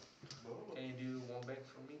 Can you do one back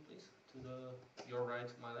from me, please? To your right,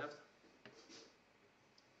 my left.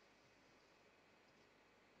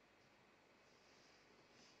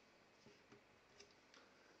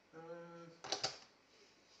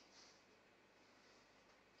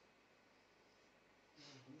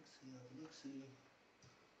 Let's see.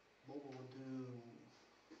 Boba will do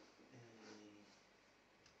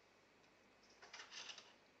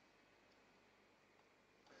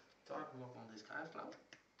a target lock on this guy's cloud.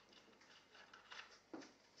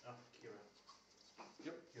 Oh, Kira.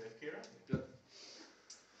 Yep. You have Kira? Good.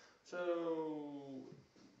 So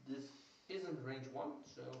this isn't range 1,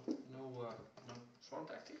 so no swarm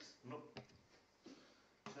tactics. No.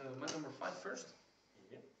 So my number 5 first.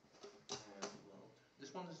 Yep. Well,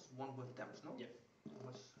 this one is one with damage, no? Yep. How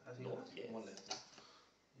much has he No, left? yes. One left.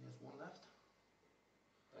 He has one left.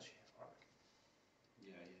 Does he have arc?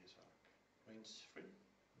 Yeah, he has arc. Range 3.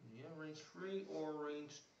 Yeah, range 3 or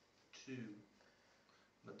range 2.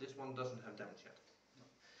 But this one doesn't have damage yet. No.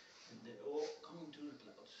 And they're all coming to the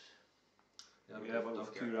clouds. Yeah, but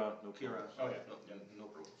with Kira, no Kira. problem. Oh yeah. No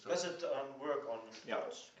problem. So Does it work on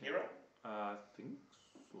clouds, Kira? I think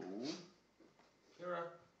so. Kira,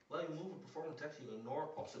 while you move and perform attacks, you ignore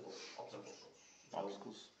obstacles.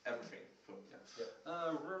 Obstacles. Everything. So,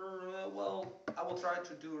 yeah. Well, I will try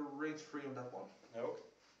to do a range 3 on that one. No.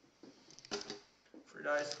 3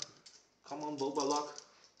 dice. Come on, Boba Lock.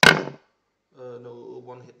 No,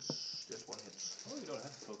 one hits. Just one hits. Oh, you don't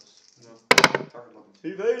have to focus. No. Target lock.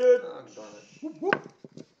 Evaded! Ah, darn it. Whoop, whoop.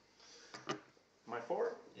 My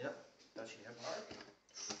 4? Yep. Does he have arc?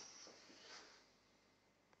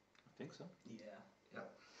 I think so. Yeah.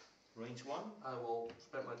 Yep. Range 1? I will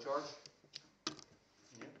spend my charge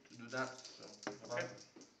Yeah. to do that. So, Okay.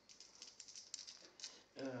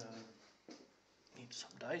 Need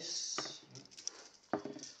some dice.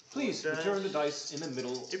 Please return the dice in the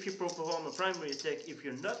middle. If you perform a primary attack, if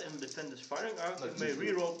you're not in the defender's firing arc, you may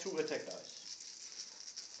reroll 2 attack dice.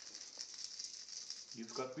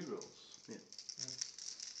 You've got rerolls. Yeah.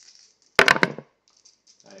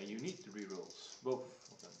 You need the rerolls, both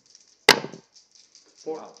of them.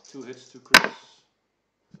 4. Wow, 2 hits, 2 crits.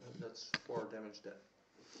 that's 4 damage dead.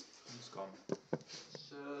 He's gone.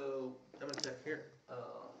 So, damage attack here.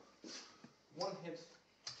 1 hit,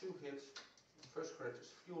 2 hits. First crit is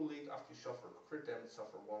fuel leak. After you suffer crit damage,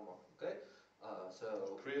 suffer 1/1. Okay?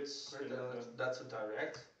 So, Crits. crit damage, that's a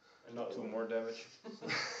direct. And not 2 more damage.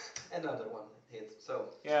 Another 1 hit.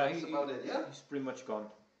 So, Yeah, that's about it, yeah? he's pretty much gone.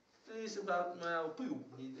 He's about, well, pew.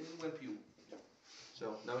 He went pew.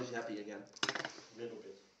 So, now he's happy again. A little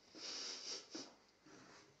bit.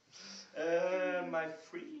 My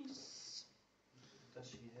freeze. Does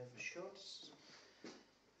he have a shot?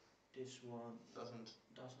 This one Doesn't.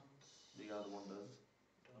 The other one does.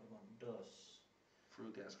 The other one does.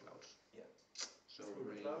 Through gas clouds. Yeah. So,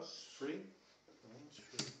 Through range clouds. 3. Range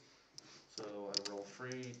 3. So, I roll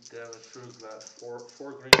 3 damage through glass,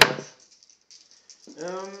 4 green dice.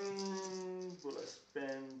 Will I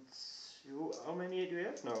spend? How many do you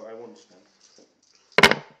have? No, I won't spend.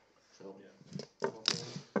 So, yeah.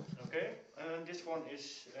 Okay, and this one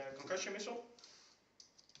is concussion missile.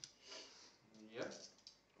 Yeah.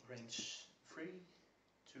 Range 3,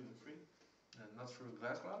 2 and 3. And not through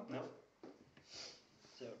glass cloud? No.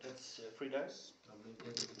 So that's 3 dice. I believe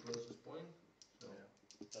that is the closest point. So, Yeah.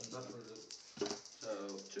 That's not through the. So,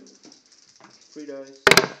 2. 3 dice.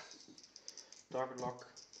 Target lock.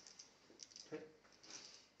 Okay.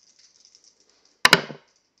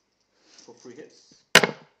 For 3 hits.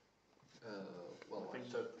 Well, I think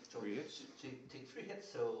so 3 hits. take 3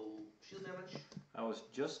 hits, so shield damage. I was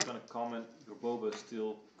just gonna comment, your boba is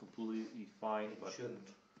still completely fine, You but shouldn't.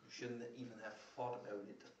 You shouldn't even have thought about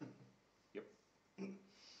it. Yep. Okay.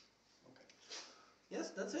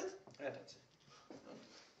 Yes, that's it? Yeah, that's it.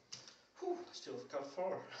 Whew, I still got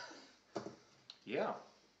 4. yeah.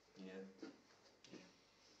 Yeah.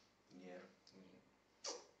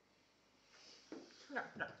 No,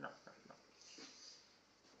 no, no, no, no.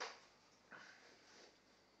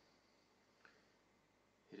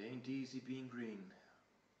 It ain't easy being green.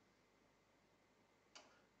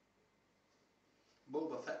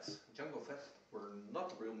 Boba Fett, Jungle Fett were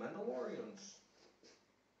not real Mandalorians.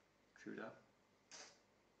 True that.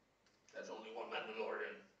 There's only one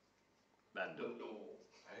Mandalorian. Mando. No.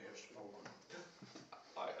 I have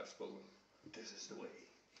successful. This is the way.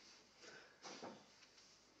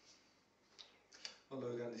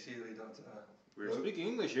 Hallo, gaan die serie dat... We're speaking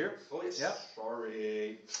English here. Oh yes, Yeah.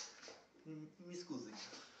 sorry. Mi scusi.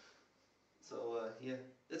 So, yeah,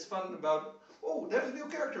 it's fun about... Oh, there's a new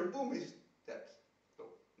character, boom, he's dead. Oh,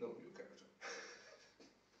 no new character.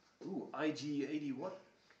 Ooh, IG80 what?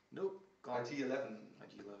 Nope. Gone. IT11.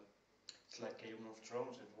 IG11. It's like Game of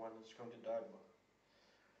Thrones, if one is going to die.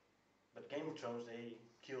 But Game of Thrones, they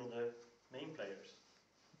kill the main players.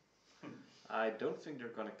 I don't think they're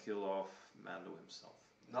gonna kill off Mando himself.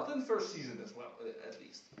 Not in the first season as well, at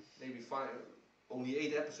least. Maybe 5, only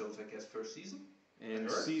 8 episodes, I guess, first season. In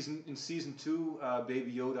season 2,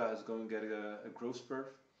 Baby Yoda is going to get a growth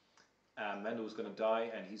spurt. Mando is going to die,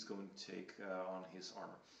 and he's going to take on his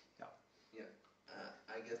armor. Yeah.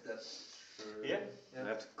 I guess that's... Yeah. You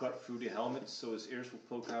have to cut through the helmet so his ears will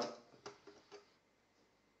poke out.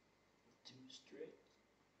 Too straight.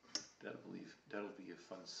 That'll be a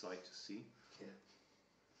fun sight to see. Yeah.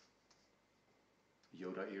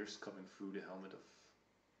 Yoda ears coming through the helmet of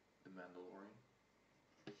the Mandalorian.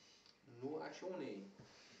 No azione.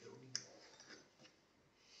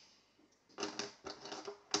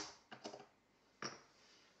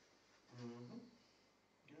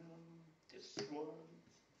 This one.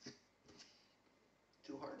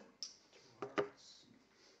 Too hard? Too hard.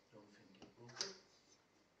 Don't think it will fit.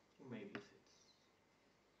 Or maybe it fits.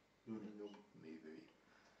 Nope. Maybe.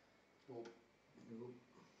 Nope. Nope.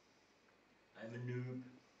 I'm a noob.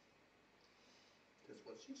 That's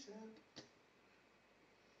what she said.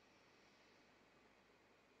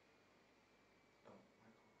 Oh my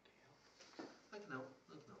god, what the hell? I can help.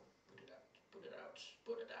 Put it out. Put it out.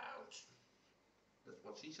 Put it out. That's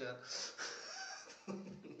what she said.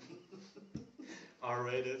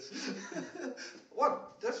 R-rated.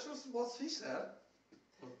 What? That's just what she said.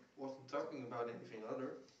 Wasn't talking about anything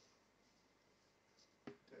other.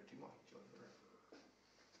 Dirty mind, John.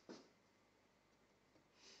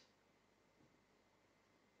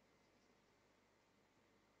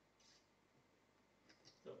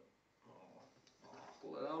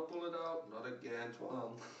 Pull it out. Not again,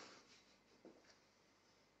 Twan.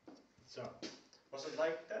 So, was it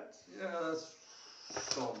like that? Yes,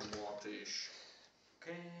 somewhat-ish.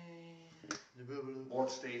 Okay. The bubble. Board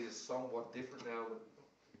state is somewhat different now.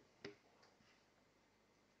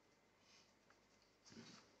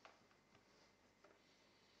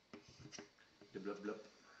 The blub blub.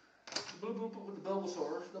 Bloop bloop with the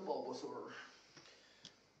Bulbasaur. The Bulbasaur.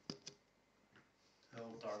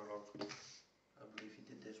 Hell, Targalog. I believe he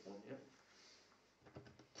did this one, yeah.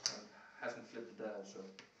 Hasn't flipped the dial, so.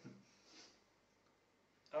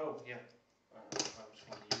 Oh, yeah. I was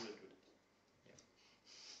finding you would do it.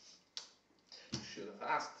 You should have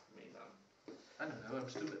asked me then. I don't know, I'm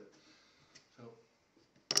stupid. So.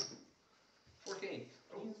 4K.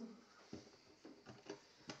 Oh.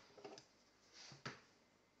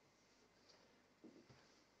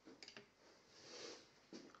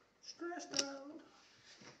 Stressed out.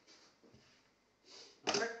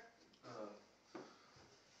 Okay.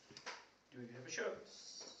 Do you have a shot?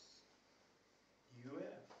 You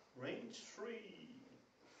have range 3.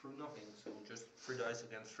 Through nothing, so just 3 dice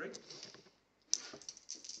against 3.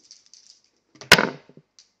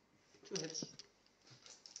 2 hits.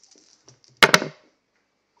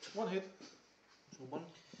 1 hit. So 1.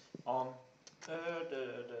 On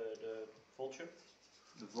The vulture.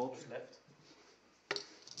 the vault. What's left?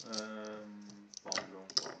 Bomb drone.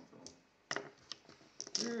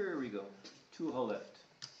 Here we go. 2 hull left.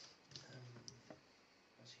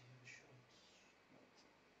 Does he have a shot?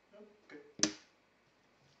 No. Okay.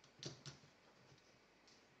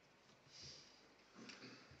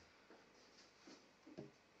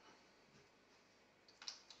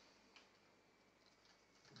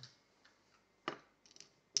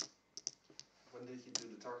 When did you do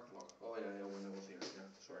the target lock? Oh yeah, when I was here. Yeah,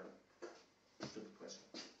 sorry. Stupid question.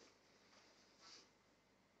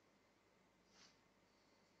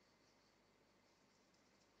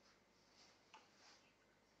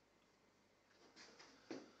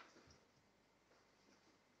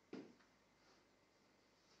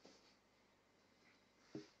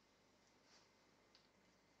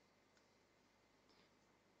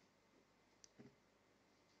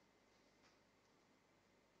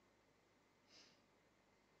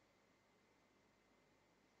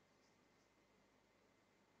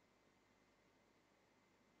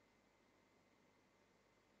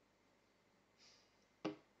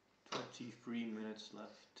 Three minutes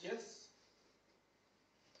left. Yes.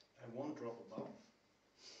 I won't drop a bomb.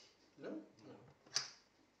 No? No.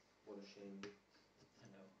 What a shame. I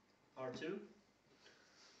know. R2.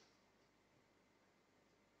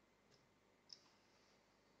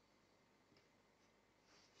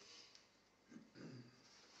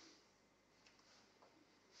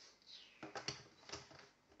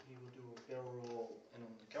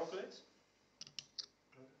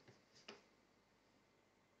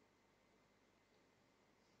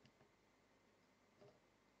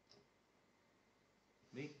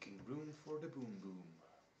 for the boom boom.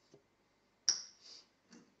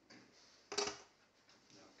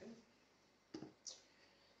 Okay.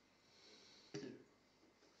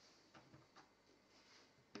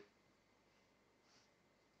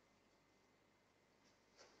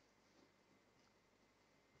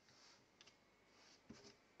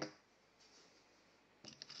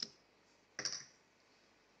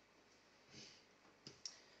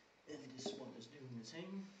 And this one is doing the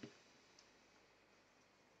same.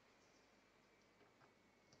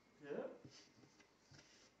 Yeah.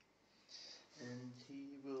 And he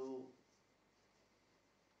will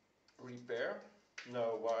repair.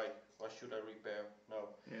 No, why? Why should I repair? No.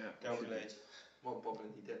 Yeah. Calculate. One pop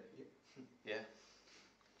and he dead. Yeah.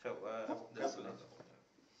 So I will That's calculate. another one.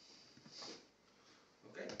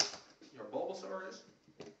 Okay. Your Bulbasaur is?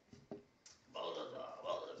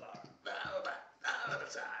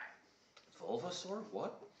 Bulbasaur?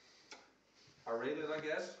 What? I rated, I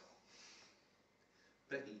guess.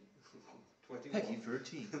 Becky. 21. Peggy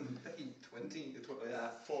 13. Becky 20. Yeah.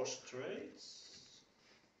 4 straights.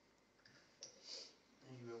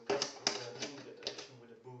 And you will get the immediate action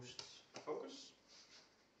with a boost focus.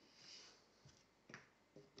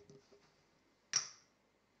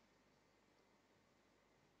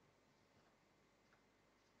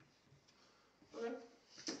 Okay.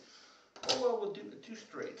 Oh well, we'll do the 2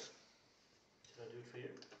 straights. Should I do it for you?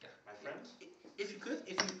 Yeah. My friend? If you could,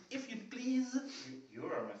 if you'd please. You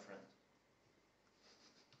are my friend.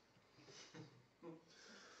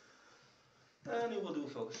 And we will do a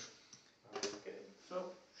focus. Okay.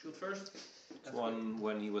 So, shoot first. That's one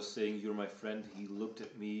when he was saying you're my friend, he looked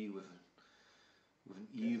at me with an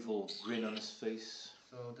evil grin on his face.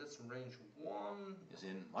 So that's range 1. As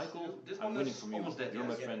in, Michael, This I'm one winning is from you. almost dead, You're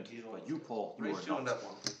yes? my Yeah, friend, he's but almost you, dead. Paul, you Range are 2 on not. that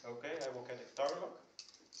one. Okay, I will get a star lock.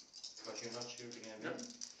 Because you're not shooting at me.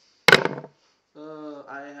 Yep.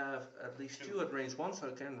 I have at least 2 at range 1, so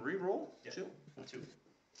I can re-roll. Yeah. 2. 2.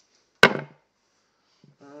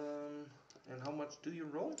 And how much do you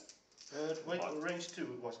roll? Wait, range 2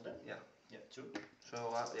 it wasn't it? Yeah. Yeah, 2.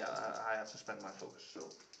 So I have to spend my focus. So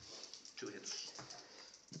 2 hits.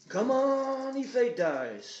 Come on, evade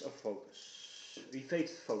dice of focus. Evade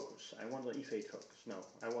focus. I want to evade focus. No,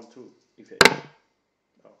 I want to evade.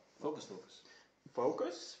 Oh. Focus, focus.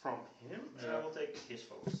 Focus from him, and Yeah. I will take his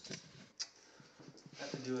focus.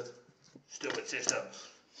 Have to do it. Stupid system.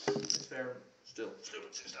 It's fair. Still,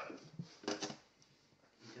 stupid system.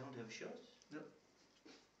 You don't have a shot? No.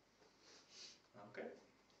 Okay.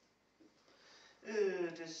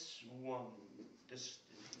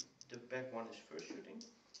 The back one is first shooting.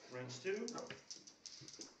 Range 2.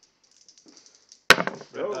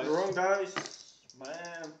 Red Oh, dice. the wrong dice.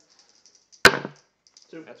 Man.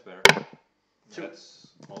 2. That's better. 2. That's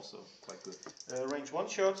also quite good. Range 1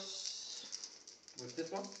 shots. With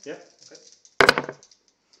this one? Yeah. Okay.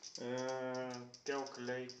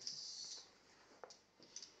 Calculate.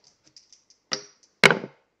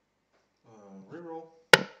 Reroll.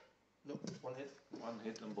 Nope, 1 hit. One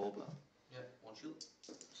hit on Bulba. Yeah, 1 shield.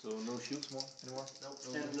 So no shields more anymore? Nope,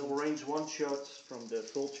 And no range 1 shot from the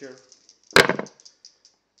vulture.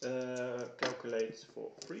 Calculate for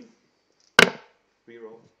 3.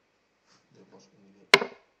 Reroll. That was only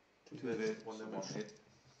hit. 2 hit, 1 so damage. 1 hit.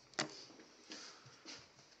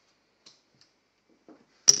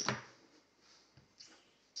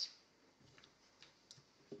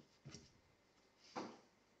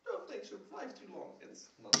 Don't take survive too long. It's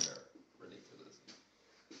not fair. Ridiculous.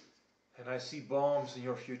 And I see bombs in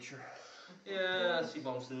your future. Yeah, sea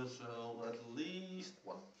bombs too, so at least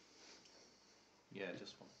 1. Yeah,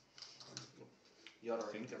 just one. The other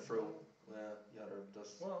Think he can so. throw. The other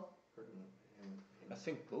does Well, hurt him. I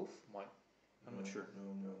think both might. I'm not sure.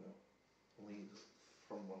 No. Only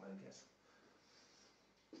from 1, I guess.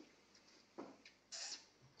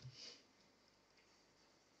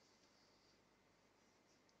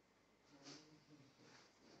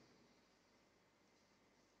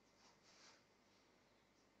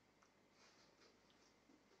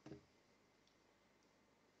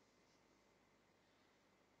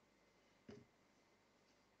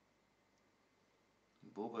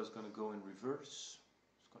 Bulba is going to go in reverse.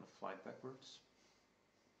 It's going to fly backwards.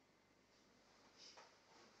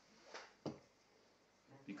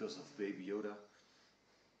 Because of Baby Yoda.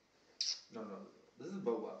 No. This is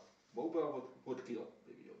Boba. Boba would kill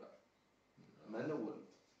Baby Yoda. Mando wouldn't.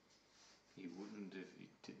 He wouldn't if he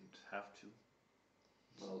didn't have to.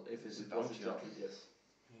 Well, if It's it a was bounty his job, hunter. he did.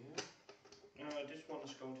 Yeah. This one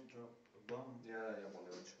is going to drop a bomb. Yeah, 1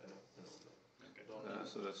 damage. I know. Okay, don't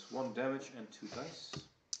So that's 1 damage and 2 dice.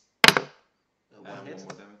 1 And hit. 1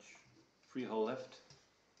 more damage. 3 hull left.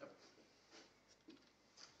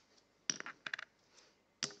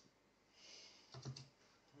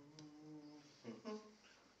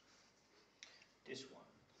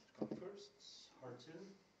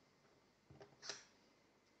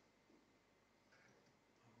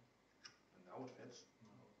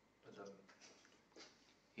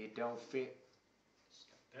 It don't fit.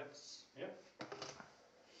 That's, yeah.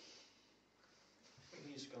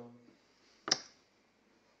 He's gone.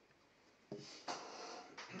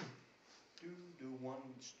 Do one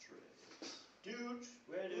straight. Dude,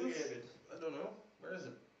 where do you have it? I don't know. Where is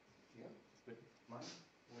it? Yeah, with mine.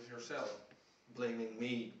 With yourself. Blaming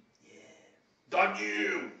me. Yeah. Done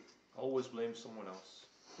you! Always blame someone else.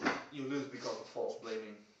 You lose because of false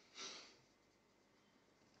blaming.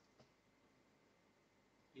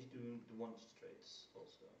 He's doing the one straights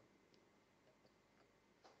also.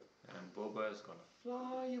 And Boba is gonna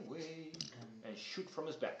fly away and shoot from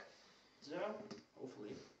his back. So,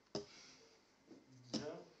 Hopefully. so.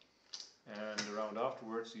 And the round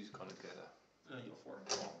afterwards, he's gonna get a You're for it.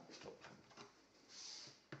 bomb on top of him.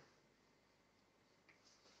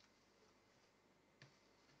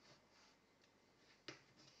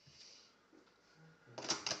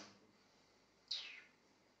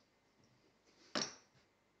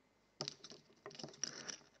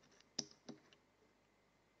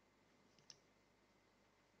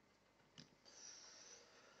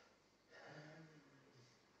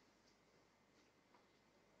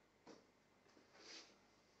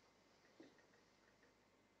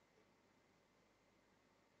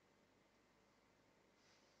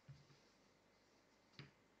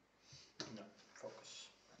 No, focus.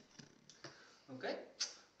 Okay.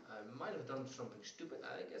 I might have done something stupid.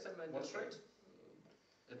 I guess I might One do straight?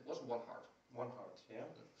 It was one heart. One heart, yeah.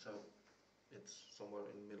 So it's somewhere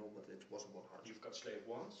in the middle, but it was one heart. You've got slave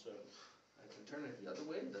one, so. I can turn it the other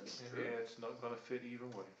way, that's true. Yeah, it's not gonna fit either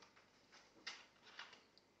way.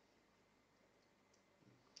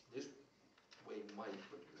 This way might,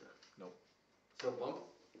 but No. So bump.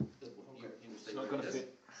 It will, Okay. you will stay It's not like gonna this.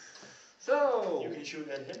 fit. So You can shoot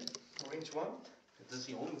at him. Range one. this is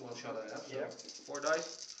the only one shot I have. So Yeah. 4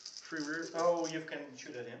 dice, 3 rear. Oh, you can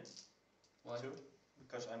shoot at him. Why? Too.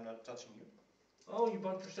 Because I'm not touching you. Oh, you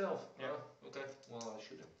bumped yourself. Yeah. Okay. Well, I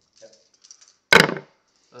should have. Yeah.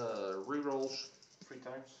 Rerolls. 3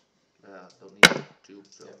 times. Don't need 2.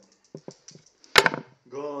 So Yeah.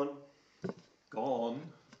 Gone.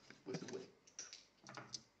 Gone. with the win.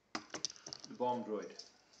 The bomb droid.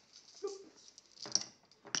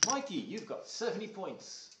 Mikey, you've got 70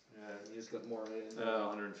 points. Yeah, he's got more.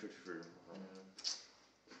 153.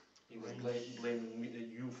 He was blaming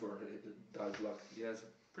you for the dice luck. He has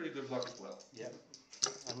pretty good luck as well. Yeah.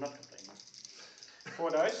 I'm not complaining. 4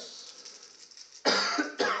 dice.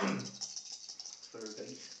 Third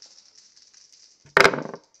base.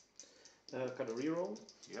 Got a reroll.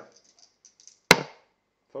 Yeah.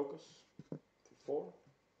 Focus. 4.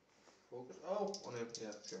 Focus. Oh, on him.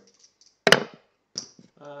 Yeah, sure.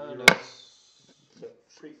 That's So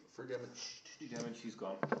 3. 3 damage. 3 damage, he's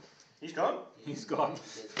gone. He's gone. He's gone.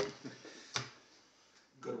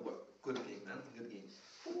 Good work. Good game, man. Good game.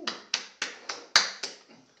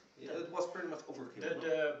 Yeah, it was pretty much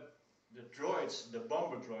overkill. The droids, the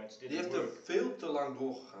bomber droids, Die didn't heeft er work. veel te lang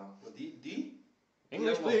doorgegaan. Want die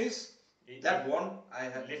English, Yeah, well, please. that one, I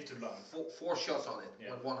had lived too long. 4 shots on it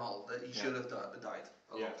Yeah. with 1 hull. He Yeah. should have died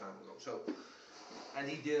a Yeah. long time ago. So, and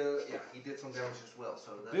he did some damage as well.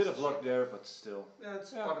 So that's Bit of luck there, but still. Yeah,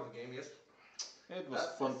 it's Yeah. part of the game. Yes, It was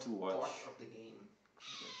That fun is to watch. part of the game.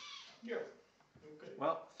 Yeah. Okay.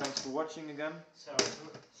 Well, thanks for watching again. So,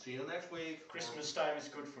 See you next week. Christmas time is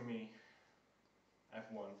good for me. I've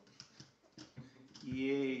won.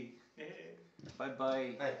 Yay. Bye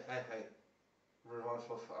bye. Hey. Revanche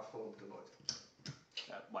van afgelopen toernooi.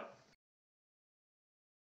 Bye.